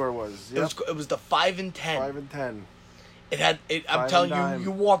Video was. store was. Yep. It was the 5 and 10. 5 and 10. It had. I'm 5 telling and dime.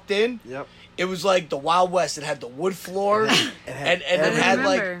 you walked in. Yep. It was like the Wild West. It had the wood floor, and it had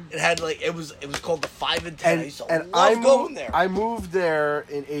remember. like it was called the 5 and 10. I used to And love going there. I moved there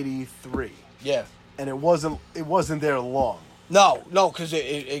in '83, yeah. and it wasn't there long. No, because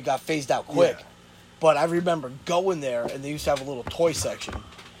it got phased out quick. Yeah. But I remember going there, and they used to have a little toy section,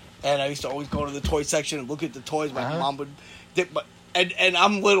 and I used to always go to the toy section and look at the toys. My mom would, and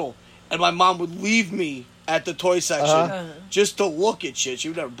I'm little, and my mom would leave me at the toy section just to look at shit. She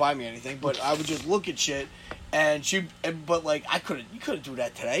would never buy me anything, but I would just look at shit, but like you couldn't do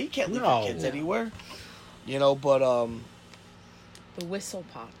that today. You can't leave your kids anywhere, but The Whistle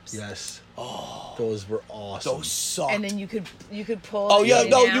Pops. Yes. Oh, those were awesome. those sucked. And then you could pull. Oh yeah, it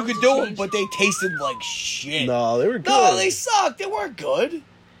no, down you could to do it, change- but they tasted like shit. No, they were good. No, they sucked. They weren't good.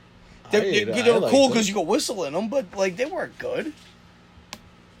 They were liked cool them. because you could whistle in them, but like they weren't good.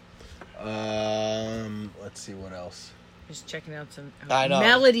 Let's see what else. Just checking out some. I know.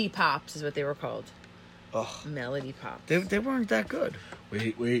 Melody Pops is what they were called. Ugh. Melody Pops. They weren't that good.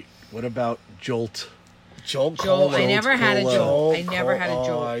 Wait. What about Jolt? Jolt Jolt. I Cola. never had a Cola. Jolt. I never had a Oh,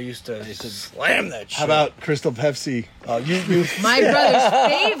 Jolt. I used to slam that shit. How about Crystal Pepsi? you? My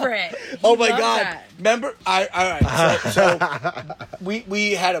brother's favorite. He Oh my loved God! that. Remember? All right. So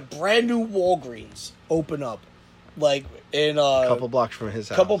we had a brand new Walgreens open up, like in A couple blocks from his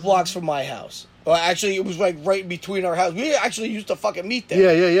house. couple blocks from my house. Well, actually, it was like right between our house. We actually used to fucking meet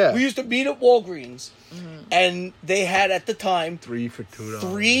there. Yeah. We used to meet at Walgreens, and they had at the time 3 for $2.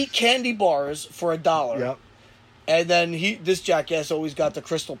 3 candy bars for $1. Yep. And then this jackass always got the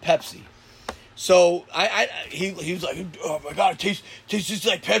Crystal Pepsi. So he was like, oh my god, it tastes just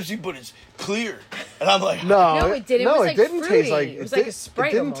like Pepsi, but it's clear. And I'm like, No, it didn't. It was like didn't fruity. taste like It was like a Sprite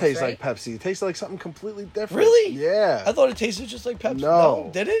It didn't almost, taste right? like Pepsi. It tasted like something completely different. really? Yeah. I thought it tasted just like Pepsi. No.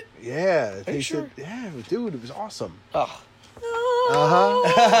 Did it? Yeah. It Are you tasted, sure? Yeah, dude, it was awesome. Oh.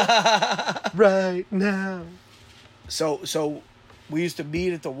 Right now. So we used to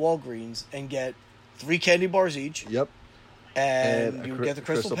meet at the Walgreens and get 3 candy bars each, Yep. and a you would get the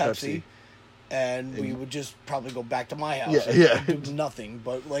Crystal Pepsi. And we would just probably go back to my house. Yeah, and do nothing.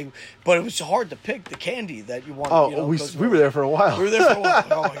 But it was hard to pick the candy that you wanted. Oh, you know, we were there for a while. We were there for a while.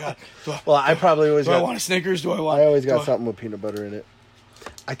 Oh my god! Well, I probably always Do I got. want a Snickers? Do I want? I always got do something with peanut butter in it.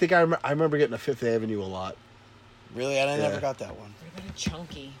 I think I remember getting a Fifth Avenue a lot. Really, and I Yeah. never got that one. What about a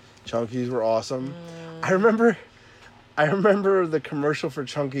Chunky? Chunkies were awesome. I remember the commercial for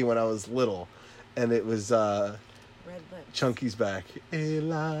Chunky when I was little, and it was Red Lips. Chunky's back.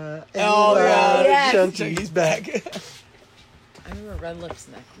 Eli, Oh Eli, yeah, Yes. Chunky's back. I remember Red Lips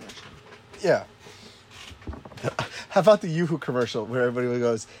in that commercial. Yeah. How about the Yoo-Hoo commercial where everybody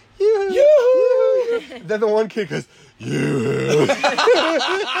goes, Yoo-Hoo, Yoo-hoo. Yoo-Hoo. Then the one kid goes, Yoo-Hoo.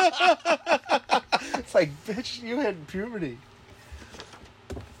 It's like, bitch, you had puberty.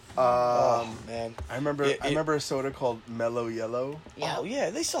 Oh man. I remember a soda called Mellow Yellow. Yeah. Oh yeah,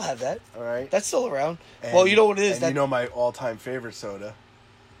 they still have that. All right. That's still around. And- Well, you know what it is. And That you know my all-time favorite soda.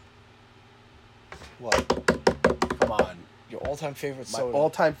 what? Come on. Your all-time favorite My soda.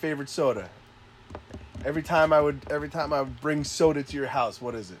 all-time favorite soda. Every time I would bring soda to your house,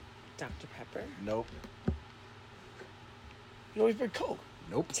 what is it? Dr. Pepper. Nope. You always bring Coke.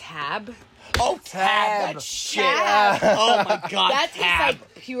 Nope. Tab. Oh, Tab. That shit. Tab. Oh my god. That tastes Tab.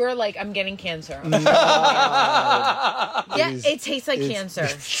 like pure, like, I'm getting cancer. It Yeah, is- it tastes like it's- cancer.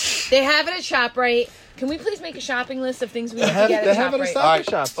 They have it at ShopRite. Can we please make a shopping list of things we need to have- get they at have it at ShopRite? Stop All right.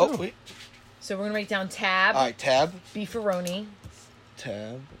 Shop, Oh too. wait. So we're gonna write down Tab, All right. Tab. Beefaroni.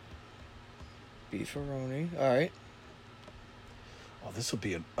 Tab. Beefaroni. All right. Oh, this will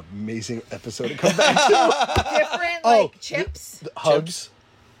be an amazing episode to come back to. Different, Oh, like, chips. The Hugs.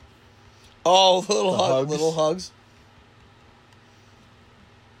 Oh, little The hug, Hugs. little hugs.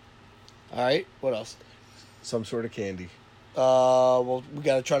 All right. What else? Some sort of candy. Well, we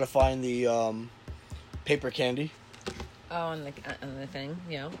gotta try to find the paper candy. Oh, on the thing,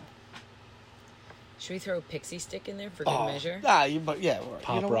 yeah. Should we throw a pixie stick in there for good measure? Nah, but yeah. all right.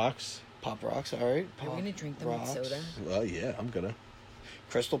 Pop You know what? Rocks. Pop rocks. All right. Are we gonna drink them Rocks. with soda? Well, yeah, I'm gonna.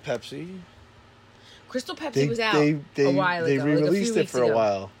 Crystal Pepsi. Crystal Pepsi was out a while They ago. re-released like a few it for weeks a ago.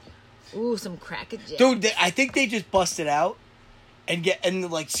 while. Ooh, some Cracker Jack. Dude, I think they just bust it out and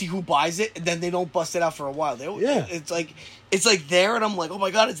like see who buys it, and then they don't bust it out for a while. Yeah. It's like there, and I'm like, oh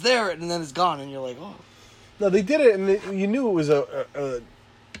my god, it's there, and then it's gone, and you're like, oh. No, they did it, and you knew it was a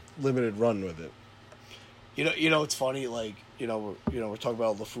limited run with it. You know, it's funny. Like, we're talking about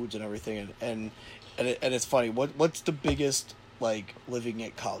all the foods and everything, and it's funny. What's the biggest like living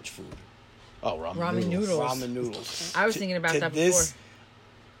at college food? Oh, ramen, Ramen noodles. Ramen noodles. I was thinking about that before.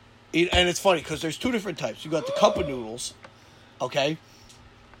 And it's funny because there's 2 different types. You got the cup of noodles, okay?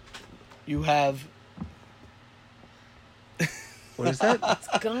 You have What is that?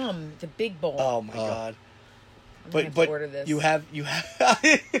 It's gum, the big bowl. oh my god. I'm gonna have to order this. you have you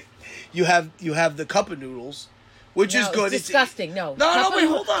have the cup of noodles, which is No, good. It's disgusting. No. No, Cup of wait,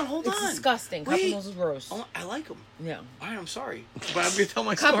 noodles- hold It's on. disgusting. Cup of Wait. noodles is gross. Oh, I like them. No. All right, I'm sorry, but I'm gonna tell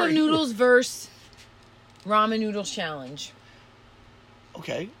my Cup story. of noodles versus ramen noodles challenge.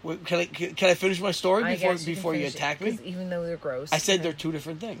 Okay, wait, can I finish my story I guess before you can finish it, attack me? 'cause even though they're gross. I said they're 2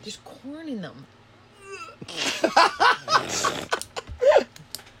 different things. There's corn in them.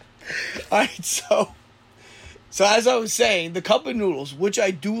 All right, so as I was saying, the cup of noodles, which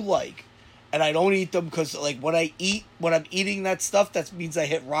I do like, and I don't eat them because like when I'm eating that stuff, that means I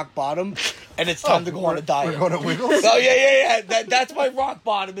hit rock bottom, and it's time to go on a diet. We're going to Wiggles? Oh yeah. That's my rock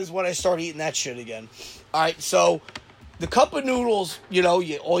bottom is when I start eating that shit again. All right, so the cup of noodles, all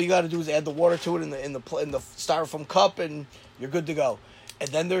you got to do is add the water to it in the styrofoam cup, and you're good to go. And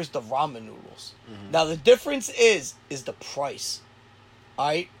then there's the ramen noodles. Mm-hmm. Now the difference is the price. All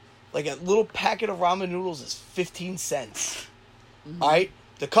right, like a little packet of ramen noodles is 15 cents. Mm-hmm. All right,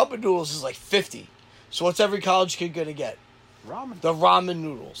 the cup of noodles is like 50. So what's every college kid gonna get? Ramen. The ramen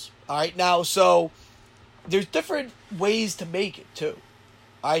noodles. All right, now so there's different ways to make it too.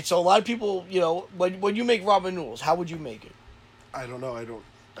 All right, so a lot of people, when you make ramen noodles, how would you make it? I don't know. I don't.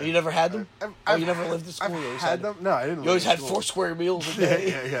 You never had them? I've You never lived in school? I've You always had them. No, I didn't. You always live had in 4 school. square meals a Yeah,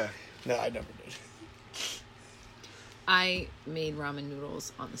 day? yeah. No, I never did. I made ramen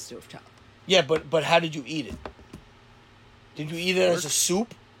noodles on the stovetop. Yeah, but how did you eat it? Did you eat it as a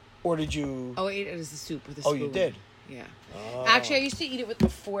soup? Or did you? Oh, I ate it as a soup with a Oh, spoon. you did? Yeah. Oh. Actually, I used to eat it with a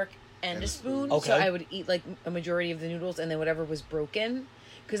fork and a spoon. Okay. So I would eat like a majority of the noodles and then whatever was broken.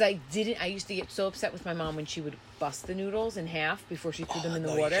 Because I used to get so upset with my mom when she would bust the noodles in half before she threw them in the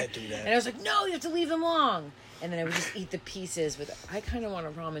no, you water. can't do that. And I was like, no, you have to leave them long. And then I would just eat the pieces with, I kind of want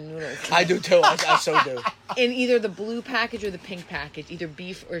a ramen noodle. I do too. I so do. In either the blue package or the pink package, either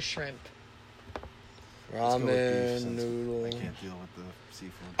beef or shrimp. Let's go with beef Ramen since noodle. I can't deal with the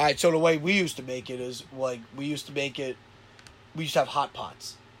seafood. All right, so the way we used to make it is we used to have hot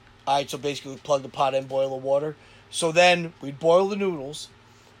pots. All right, so basically we plug the pot in, boil the water. So then we'd boil the noodles.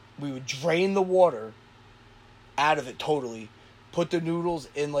 We would drain the water out of it totally, put the noodles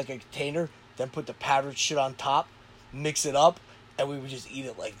in like a container, then put the powdered shit on top, mix it up, and we would just eat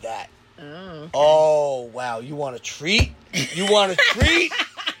it like that. Oh. Okay. Oh, wow. You want a treat? You want a treat?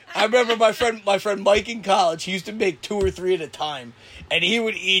 I remember my friend Mike in college, he used to make 2 or 3 at a time, and he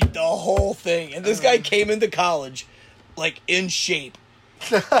would eat the whole thing. And this guy came into college, like, in shape.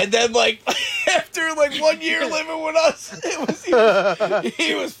 And then, like, after, like, 1 year living with us,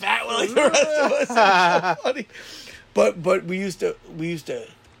 he was fat like the rest of us. It was so funny. But we used to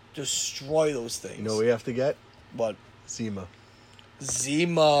destroy those things. You know what we have to get? But Zima.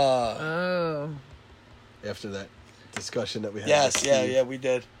 Zima. Oh. After that discussion that we had. Yes, with yeah, Steve. yeah, we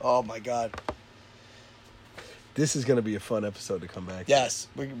did. Oh my God. This is going to be a fun episode to come back. Yes,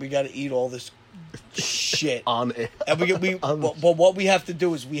 we got to eat all this shit. On air. And but what we have to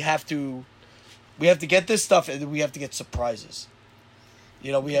do is we have to get this stuff, and then we have to get surprises.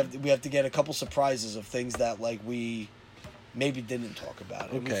 You know, we have to get a couple surprises of things that like we maybe didn't talk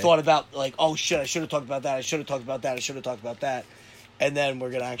about. And we Okay. thought about like, oh shit, I should have talked about that. I should have talked about that. I should have talked about that. And then we're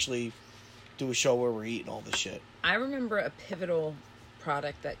gonna actually do a show where we're eating all this shit. I remember a pivotal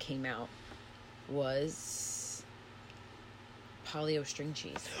product that came out was Polly-O string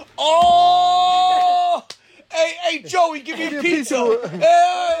cheese. Oh! Hey, Joey, give me a pizza.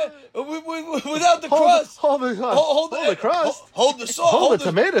 Without the crust. Hold the crust. Hold the sauce. Hold the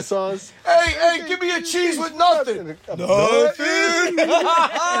tomato sauce. Hey, give me a cheese with nothing. Nothing.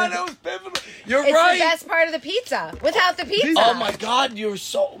 That was pivotal. You're It's right. the best part of the pizza. Without the pizza. Oh my God,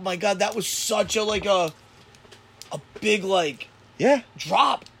 oh my God, that was such a big Yeah.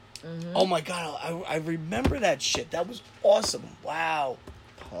 drop. Oh my God, I remember that shit. That was awesome. Wow.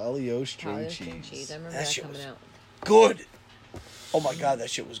 Polly-O string Polly-O cheese. string cheese. I remember That that shit coming was- out. Good. Oh my God, that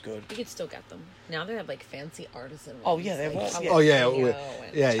shit was good. You could still get them. Now they have like fancy artisan ones. Oh, yeah, they like have. Oh, yeah, jalapeno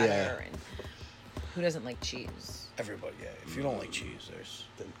and yeah, cheddar yeah. and who doesn't like cheese? Everybody, yeah. If you don't like cheese,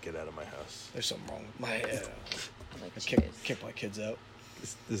 Then get out of my house. there's something wrong with my I like kick cheese. my kids out.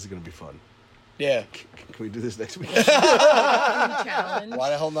 This is going to be fun. Yeah. Can we do this next week? Challenge. Why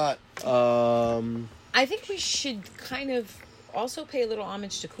the hell not? I think we should kind of also pay a little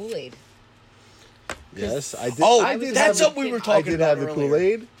homage to Kool-Aid. Yes, I did. Oh, I did that's have something we were I talking did about have the earlier.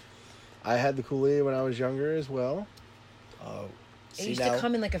 Kool-Aid. I had the Kool-Aid when I was younger as well. Oh, It see used now? to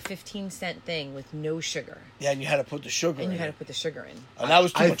come in like a 15-cent thing with no sugar, Yeah, and you had to put the sugar and in you had it. to put the sugar in. And that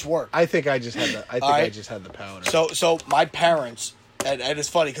was too much work. I think I just had the. I think All I right. just had the powder. So my parents, and it's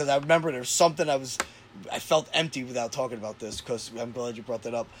funny because I remember there's something I felt empty without talking about this because I'm glad you brought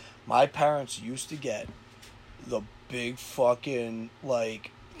that up. My parents used to get the big fucking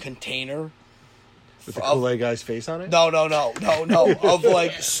container. with the Kool-Aid guy's face on it. No,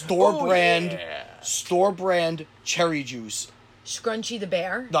 of store brand cherry juice. Scrunchy the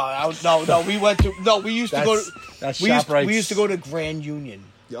Bear. No. We used to go. That's We ShopRite's. used to go to Grand Union.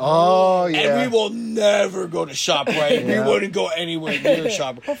 Oh yeah. And we will never go to ShopRite. Yeah. We wouldn't go anywhere near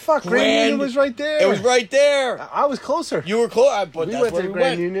ShopRite. Oh fuck! Grand Union was right there. It was right there. I was closer. You were close, but We that's went where to we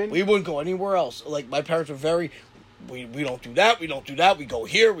Grand went. Union. We wouldn't go anywhere else. Like my parents were very. We don't do that. We don't do that. We go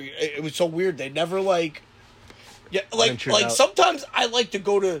here. It was so weird. They never Ventured out. sometimes I like to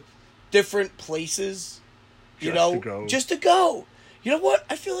go to different places. You Just know, to go. just to go. You know what?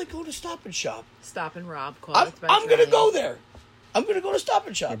 I feel like going to Stop and Shop. Stop and Rob. I'm gonna go there. I'm gonna go to Stop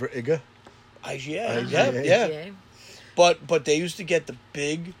and Shop. Remember Iga? Yeah. Yeah. But they used to get the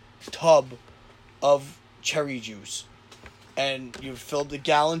big tub of cherry juice, and you fill the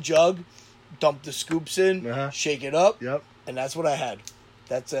gallon jug, dump the scoops in, Uh-huh. shake it up, Yep. and that's what I had.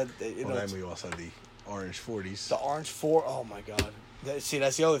 That's it. Well, then we also had the orange 40s. The orange 4. Oh my god! See,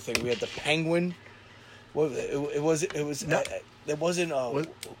 that's the other thing. We had the penguin. What it was? It was. No. It wasn't. What?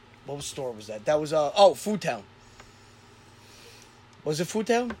 What store was that? That was. Food Town. Was it Food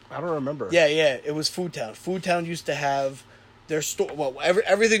Town? I don't remember. Yeah, it was Food Town. Food Town used to have their store. Well,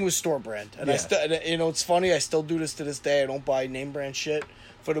 everything was store brand, and Yeah. it's funny. I still do this to this day. I don't buy name brand shit,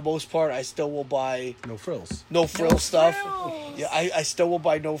 for the most part, I still will buy No frills. no frill stuff. frills. Yeah, I still will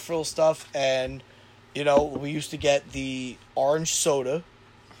buy no frill stuff, and you know, we used to get the orange soda.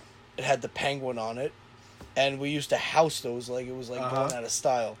 It had the penguin on it, and we used to house those like it was like going out of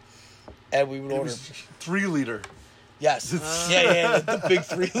style. And we would It order. was 3 liter. Yes. Yeah, the big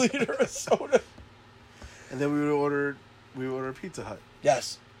 3 liter of soda. And then we would order Pizza Hut.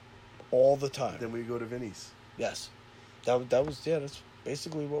 Yes. All the time. Then we go to Vinny's. Yes. That was that's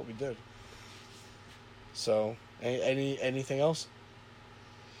basically what we did. So, anything else?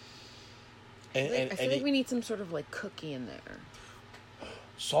 I feel like we need some sort of like cookie in there.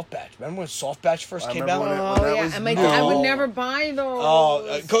 Soft batch. Remember when Soft Batch first I came remember out? when that Yeah, was and my new. dad would never buy those.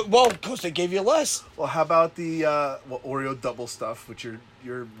 Oh, well, because they gave you less. Well, how about the Oreo double stuff, which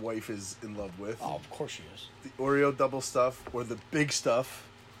your wife is in love with? Oh, of course she is. The Oreo double stuff or the big stuff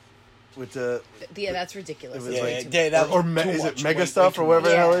with the Yeah, that's ridiculous. It was Yeah, like- yeah, that was is too it much. Mega Way stuff too or whatever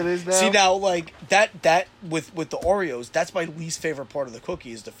much. the hell Yeah. it is now? See now, like that with the Oreos, that's my least favorite part of the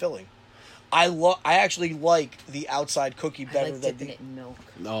cookie is the filling. I actually like the outside cookie I better like than dipping the. it in milk.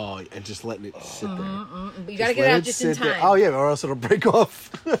 Oh, and just letting it sit there. But you gotta get it out just in time. Oh yeah, or else it'll break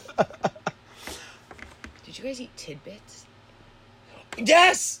off. Did you guys eat tidbits?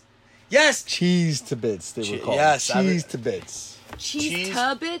 Yes, yes. Cheese to bits, they were called. yes, I cheese mean- to bits. Cheese Cheese-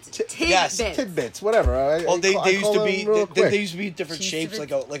 tubbits? Tidbits. yes, Tidbits, whatever. Well, they used to be they used to be different Cheese shapes,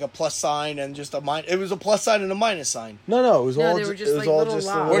 divots? like a plus sign and just a minus. It was a plus sign and a minus sign. No, it was No, all they were ju- just it was like all little just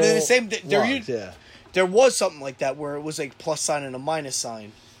logs. Or they're the little same. They're logs, yeah. There was something like that where it was like plus sign and a minus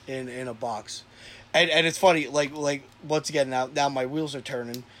sign in a box, and it's funny. Like once again now my wheels are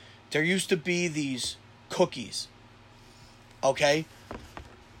turning. There used to be these cookies. Okay.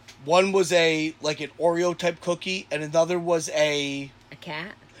 One was an Oreo type cookie, and another was A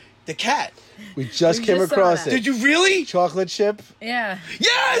cat? the cat. We just We came just saw across that. it. Did you really? Chocolate chip. Yeah.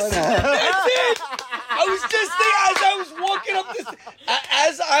 Yes, that's it. I was just thinking as I was walking up this,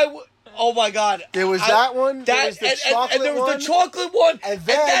 oh my god, There was that one, there was the and chocolate there was one, the chocolate one, and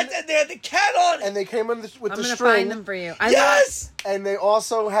then- and they had the cat on it. And they came in with I'm the gonna string. find them for you. Yes. And they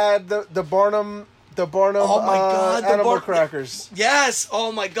also had the Barnum Oh my God, the animal Barnum- crackers. Yes.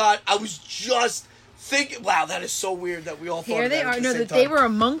 Oh my god, I was just thinking. Wow, that is so weird that we all thought Here of they that at are. the No, same they time. were a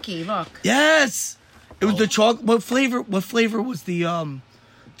monkey. Look. Yes. It was the chocolate. What flavor was the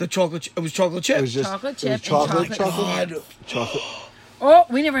chocolate? It was chocolate chip. It was just Chocolate it was chip and chocolate, chocolate God. chocolate. Oh,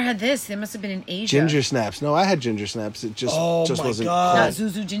 we never had this. They must have been in Asia. Ginger snaps. No, I had ginger snaps. It just Oh my wasn't. God. Not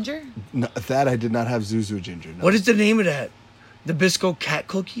Zuzu ginger? No, that I did not have Zuzu ginger. No. What is the name of that? The Bisco cat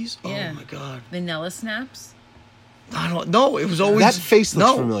cookies? Yeah. Oh my god. Vanilla snaps? I don't know. It was always That face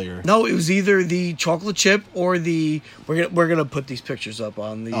looks familiar. No, it was either the chocolate chip or the. We're gonna put these pictures up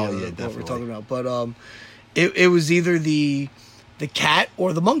on the. Oh, yeah, what we're definitely. talking about, but it was either the cat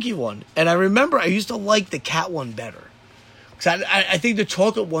or the monkey one, and I remember I used to like the cat one better. Cause I think the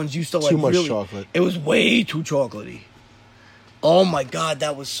chocolate ones used to like Too much really, chocolate. It was way too chocolatey. Oh my god,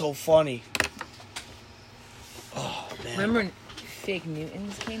 that was so funny. Oh man. Remember when Fig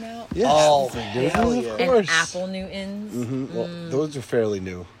Newtons came out? Yes. Oh, Fig hell Newtons, yeah. of And course. Apple Newtons? Mhm. Well, those are fairly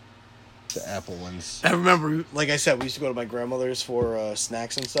new. The Apple ones. I remember, like I said, we used to go to my grandmother's for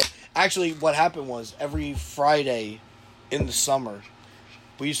snacks and stuff. Actually, what happened was every Friday in the summer,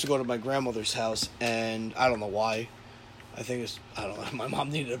 we used to go to my grandmother's house, and I don't know why. I think I don't know. My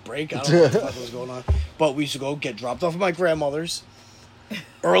mom needed a break. I don't know what the fuck was going on. But we used to go get dropped off at my grandmother's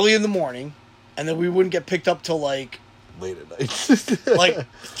early in the morning, and then we wouldn't get picked up till like Late at night.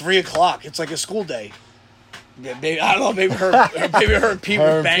 3:00. It's like a school day. Yeah, maybe I don't know. Maybe her and Pete Her were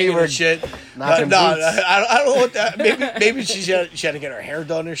and banging Pete were and shit. knocking No, boots. I don't know what that. Maybe she had to get her hair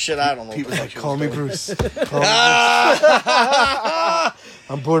done or shit. I don't know. Pete what the was fuck like, she "Call me doing. Bruce. Call me Ah! Bruce.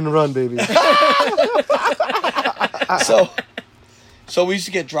 I'm born to run, baby." So we used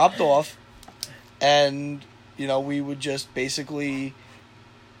to get dropped off, and we would just basically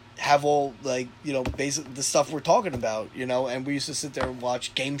have all basic the stuff we're talking about, and we used to sit there and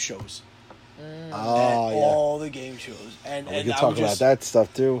watch game shows. Oh yeah. All the game shows, and We and could I talk would about just, that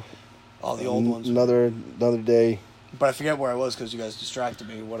stuff too. all the old ones. Another day. But I forget where I was because you guys distracted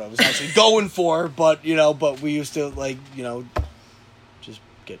me. What I was actually going for, but we used to just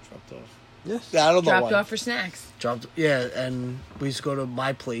get dropped off. Yes. Yeah, I don't know Dropped why. off for snacks. Yeah, and we used to go to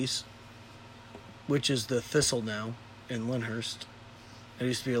my place, which is the Thistle now in Lyndhurst. It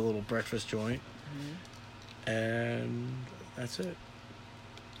used to be a little breakfast joint, and that's it.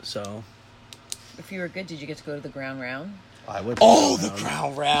 So, If you were good, did you get to go to the ground round? I went. the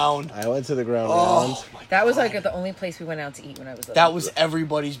Crown Round. I went to the ground Oh, round. my That was God. like the only place we went out to eat when I was little. That was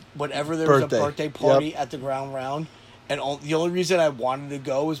everybody's. Whenever there was Birthday. a birthday party Yep. at the Ground Round, And the only reason I wanted to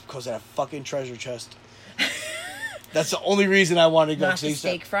go was because of that fucking treasure chest. That's the only reason I wanted to go. Not the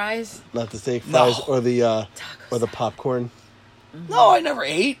steak fries. Not the steak fries No. or the popcorn. No, I never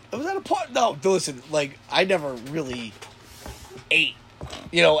ate. I was at a party. No, listen, like, I never really ate,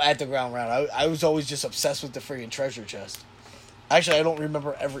 at the Ground Round. I was always just obsessed with the friggin' treasure chest. Actually, I don't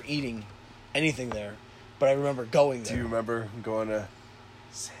remember ever eating anything there, but I remember going there. Do you remember going to?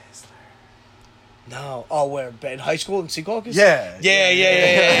 No. Oh, where? In high school in Secaucus? Yeah.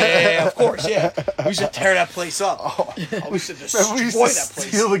 Yeah. Of course, yeah. We used to tear that place up. Oh, we used to destroy We used that to place.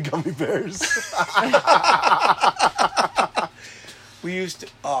 steal the gummy bears. We used to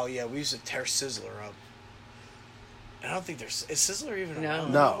tear Sizzler up. I don't think is Sizzler even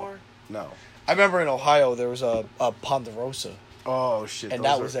around No. anymore? No. I remember in Ohio there was a Ponderosa. Oh shit! And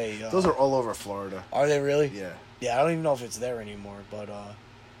those those are all over Florida. Are they really? Yeah. Yeah, I don't even know if it's there anymore, but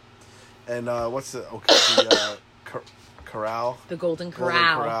And what's the Corral? The Golden Golden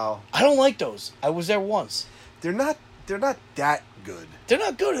Corral. Corral. I don't like those. I was there once. They're not that good. They're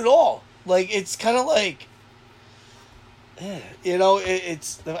not good at all. Like, it's kind of like,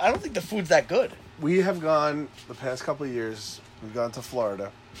 it's. I don't think the food's that good. We have gone the past couple of years. We've gone to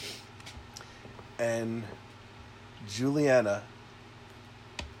Florida, and Juliana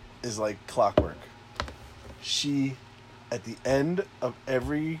is like clockwork. She, at the end of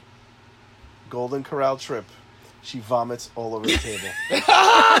every Golden Corral trip, she vomits all over the table.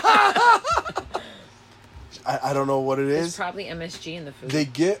 I don't know what it There's is. probably MSG in the food. They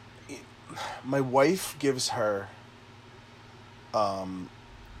get. My wife gives her.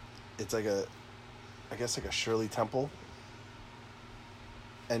 It's like I guess like a Shirley Temple.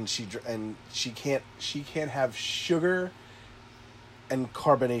 And she can't have sugar and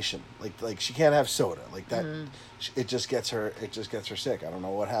carbonation, like she can't have soda like that. It just gets her sick. I don't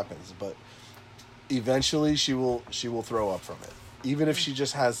know what happens, but eventually she will throw up from it, even if she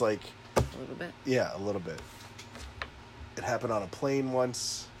just has like a little bit. a little bit. It happened on a plane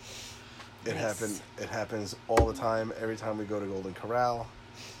once. It happens all the time. Every time we go to Golden Corral,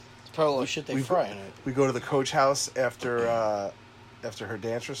 It's probably all the shit they fry in it. we go to the Coach House after her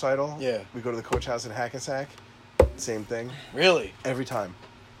dance recital. Yeah. We go to the Coach House in Hackensack. Same thing. Really? Every time.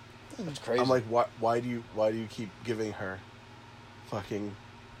 That's crazy. I'm like, why do you keep giving her fucking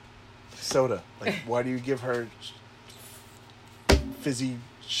soda? Like, why do you give her fizzy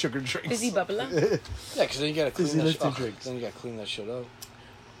sugar drinks? Fizzy bubbler. yeah, because then you gotta clean Fizzy that lifted shit. drinks. Then you gotta clean that shit up.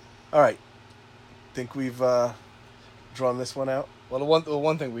 All right. Think we've drawn this one out? Well, the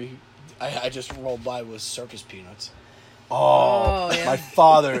one thing I just rolled by was circus peanuts. Oh, yeah. my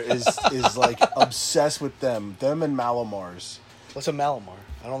father is like obsessed with them and Malamars. What's a Malamar?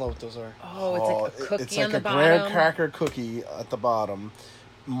 I don't know what those are. Oh, it's like a cookie It's like on the a bottom. graham cracker cookie at the bottom,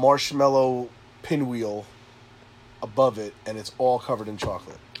 marshmallow pinwheel above it, and it's all covered in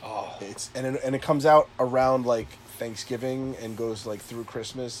chocolate. Oh, And it comes out around like Thanksgiving and goes like through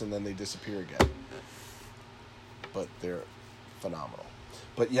Christmas, and then they disappear again. But they're phenomenal.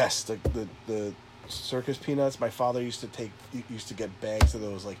 But yes, the circus peanuts. My father used to get bags of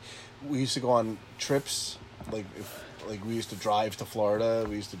those. Like, we used to go on trips. Like we used to drive to Florida.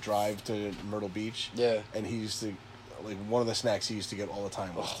 We used to drive to Myrtle Beach. Yeah. And he used to, like, one of the snacks he used to get all the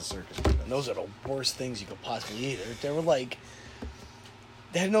time was the circus peanuts. and those are the worst things you could possibly eat. They were like,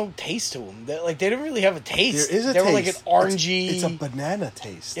 they had no taste to them. They didn't really have a taste. There is a they taste. were like an orangey. It's a banana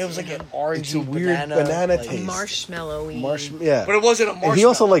taste. Yeah, it was like an orangey It's a weird banana like, taste. Marshmallowy. Yeah. But it wasn't a marshmallow. And he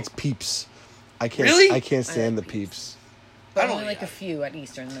also likes Peeps. I can't. Really? I can't stand I the like Peeps. But I don't only like eat a few at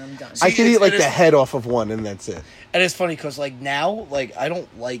Easter, and then I'm done. I can eat like it the is- head off of one, and that's it. And it's funny because like now, like I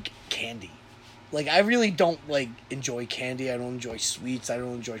don't like candy. Like I really don't like enjoy candy. I don't enjoy sweets. I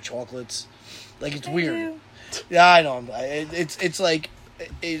don't enjoy chocolates. Like it's weird. Yeah, I know. It's like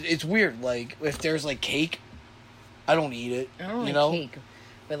it's weird. Like if there's like cake, I don't eat it. I don't you like know? cake,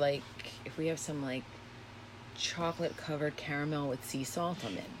 but like if we have some like chocolate covered caramel with sea salt,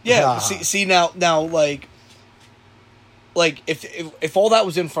 I'm in. Yeah. Ah. See now like if all that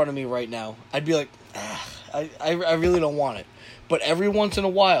was in front of me right now, I'd be like, I really don't want it. But every once in a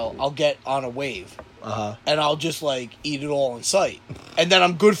while, I'll get on a wave. And I'll just like eat it all in sight, and then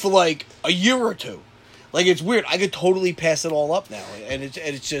I'm good for like a year or two. Like it's weird. I could totally pass it all up now, and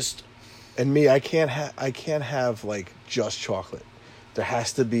it's just And me, I can't have like just chocolate. There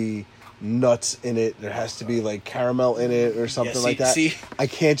has to be nuts in it. There has to be like caramel in it or something like that. see- I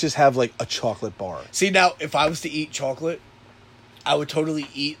can't just have like a chocolate bar. see now. If I was to eat chocolate, I would totally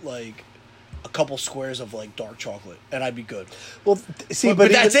eat like a couple squares of like dark chocolate, and I'd be good. Well, see, But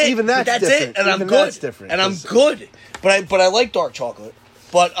but, that's it. even that's different. it, and I'm Even good. That's different. And I'm 'cause- good. But I like dark chocolate.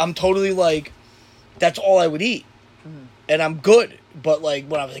 But I'm totally like, that's all I would eat. and I'm good. But like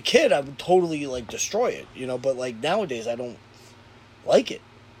when I was a kid, I would totally like destroy it, you know. But like nowadays, I don't like it.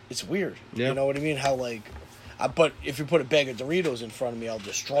 It's weird. Yeah. You know what I mean? How like, but if you put a bag of Doritos in front of me, I'll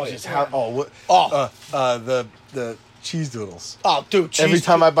destroy it. The cheese doodles. Oh, dude! Every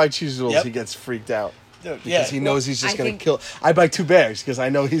time I buy cheese doodles, Yep. he gets freaked out. Dude, Because he knows he's just I going to think- kill. I buy 2 bags because I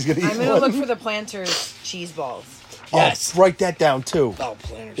know he's going to eat I'm one. gonna look for the Planters cheese balls. Yes. Oh, write that down too. Oh,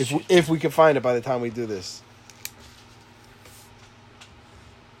 Planters. If we can find it by the time we do this.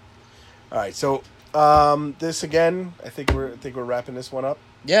 All right, so this again, I think we're wrapping this one up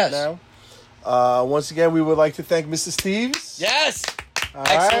Yes. now. Once again, we would like to thank Mrs. Steves. Yes. All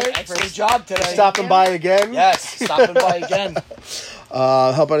Excellent, right. excellent job today. Stopping by again. Yes, stopping by again.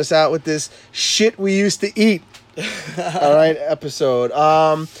 Helping us out with this shit we used to eat. All right, episode.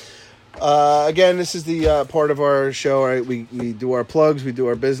 Again, this is the part of our show. Right, we do our plugs, we do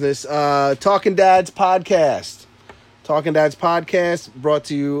our business. Talking Dads podcast. Talking Dads podcast brought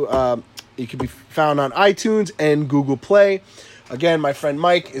to you. It can be found on iTunes and Google Play. Again, my friend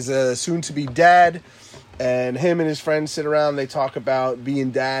Mike is a soon-to-be dad. And him and his friends sit around. They talk about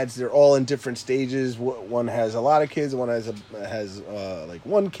being dads. They're all in different stages. One has a lot of kids. One has like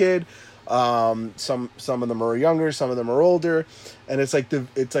one kid. Some of them are younger. Some of them are older. And it's like the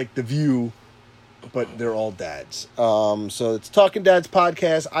View, but they're all dads. So it's Talking Dads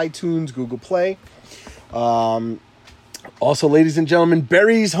podcast, iTunes, Google Play. Also, ladies and gentlemen,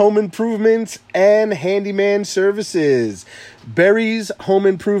 Barry's Home Improvements and Handyman Services.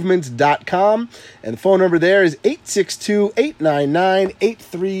 Barry'sHomeImprovements.com. And the phone number there is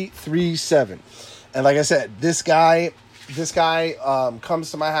 862-899-8337. And like I said, this guy comes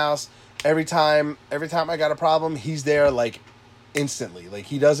to my house every time I got a problem. He's there like instantly. Like,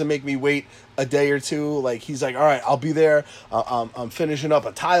 he doesn't make me wait a day or two. Like, he's like, all right, I'll be there. I'm finishing up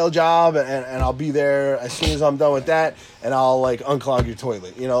a tile job, and I'll be there as soon as I'm done with that, and I'll like unclog your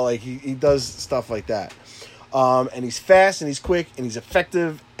toilet. You know, like he does stuff like that. And he's fast and he's quick and he's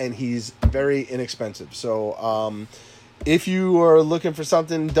effective and he's very inexpensive. So if you are looking for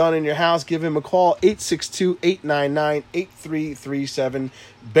something done in your house, give him a call, 862-899-8337.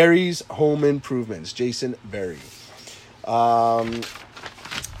 Barry's Home Improvements, Jason Barry.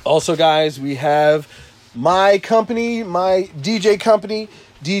 Also, guys, we have my company, my DJ company,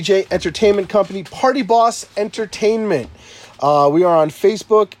 DJ entertainment company, Party Boss Entertainment. We are on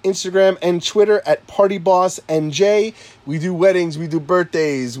Facebook, Instagram, and Twitter at Party Boss NJ. We do weddings, we do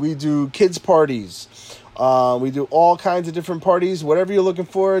birthdays, we do kids parties. We do all kinds of different parties. Whatever you're looking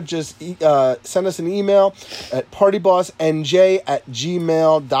for, just send us an email at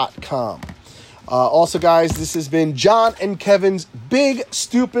partybossnj@gmail.com. Also, guys, this has been John and Kevin's Big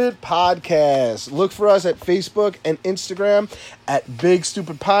Stupid Podcast. Look for us at Facebook and Instagram at Big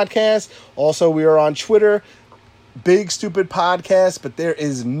Stupid Podcast. Also, we are on Twitter, Big Stupid Podcast, but there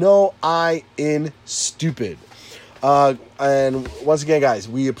is no I in stupid. And once again, guys,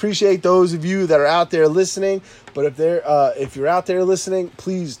 we appreciate those of you that are out there listening. But if you're out there listening,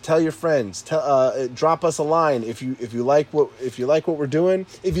 please tell your friends. Drop us a line if you like what we're doing.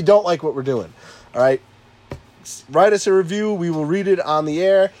 If you don't like what we're doing, all right, write us a review. We will read it on the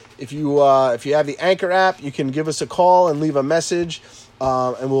air. If you have the Anchor app, you can give us a call and leave a message,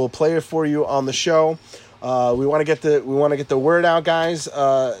 and we'll play it for you on the show. We want to get the word out, guys.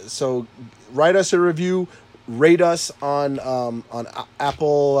 So write us a review. Rate us on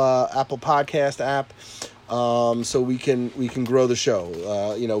Apple Podcast app, so we can grow the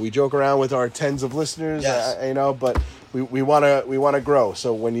show. We joke around with our tens of listeners, yes. But we want to grow.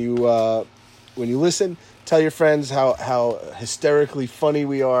 So when you listen, tell your friends how hysterically funny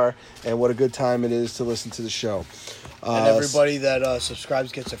we are and what a good time it is to listen to the show. And everybody that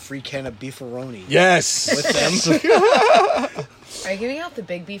subscribes gets a free can of beefaroni. Yes, With them. Are you giving out the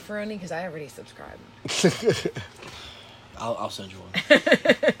big beefaroni? Because I already subscribed. I'll send you one.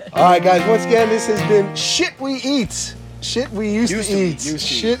 All right, guys. Once again, this has been Shit We Eat. Shit we used to eat.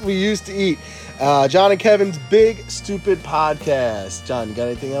 Shit we used to eat. John and Kevin's Big Stupid Podcast. John, you got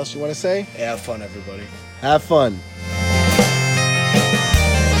anything else you want to say? Yeah, have fun, everybody. Have fun.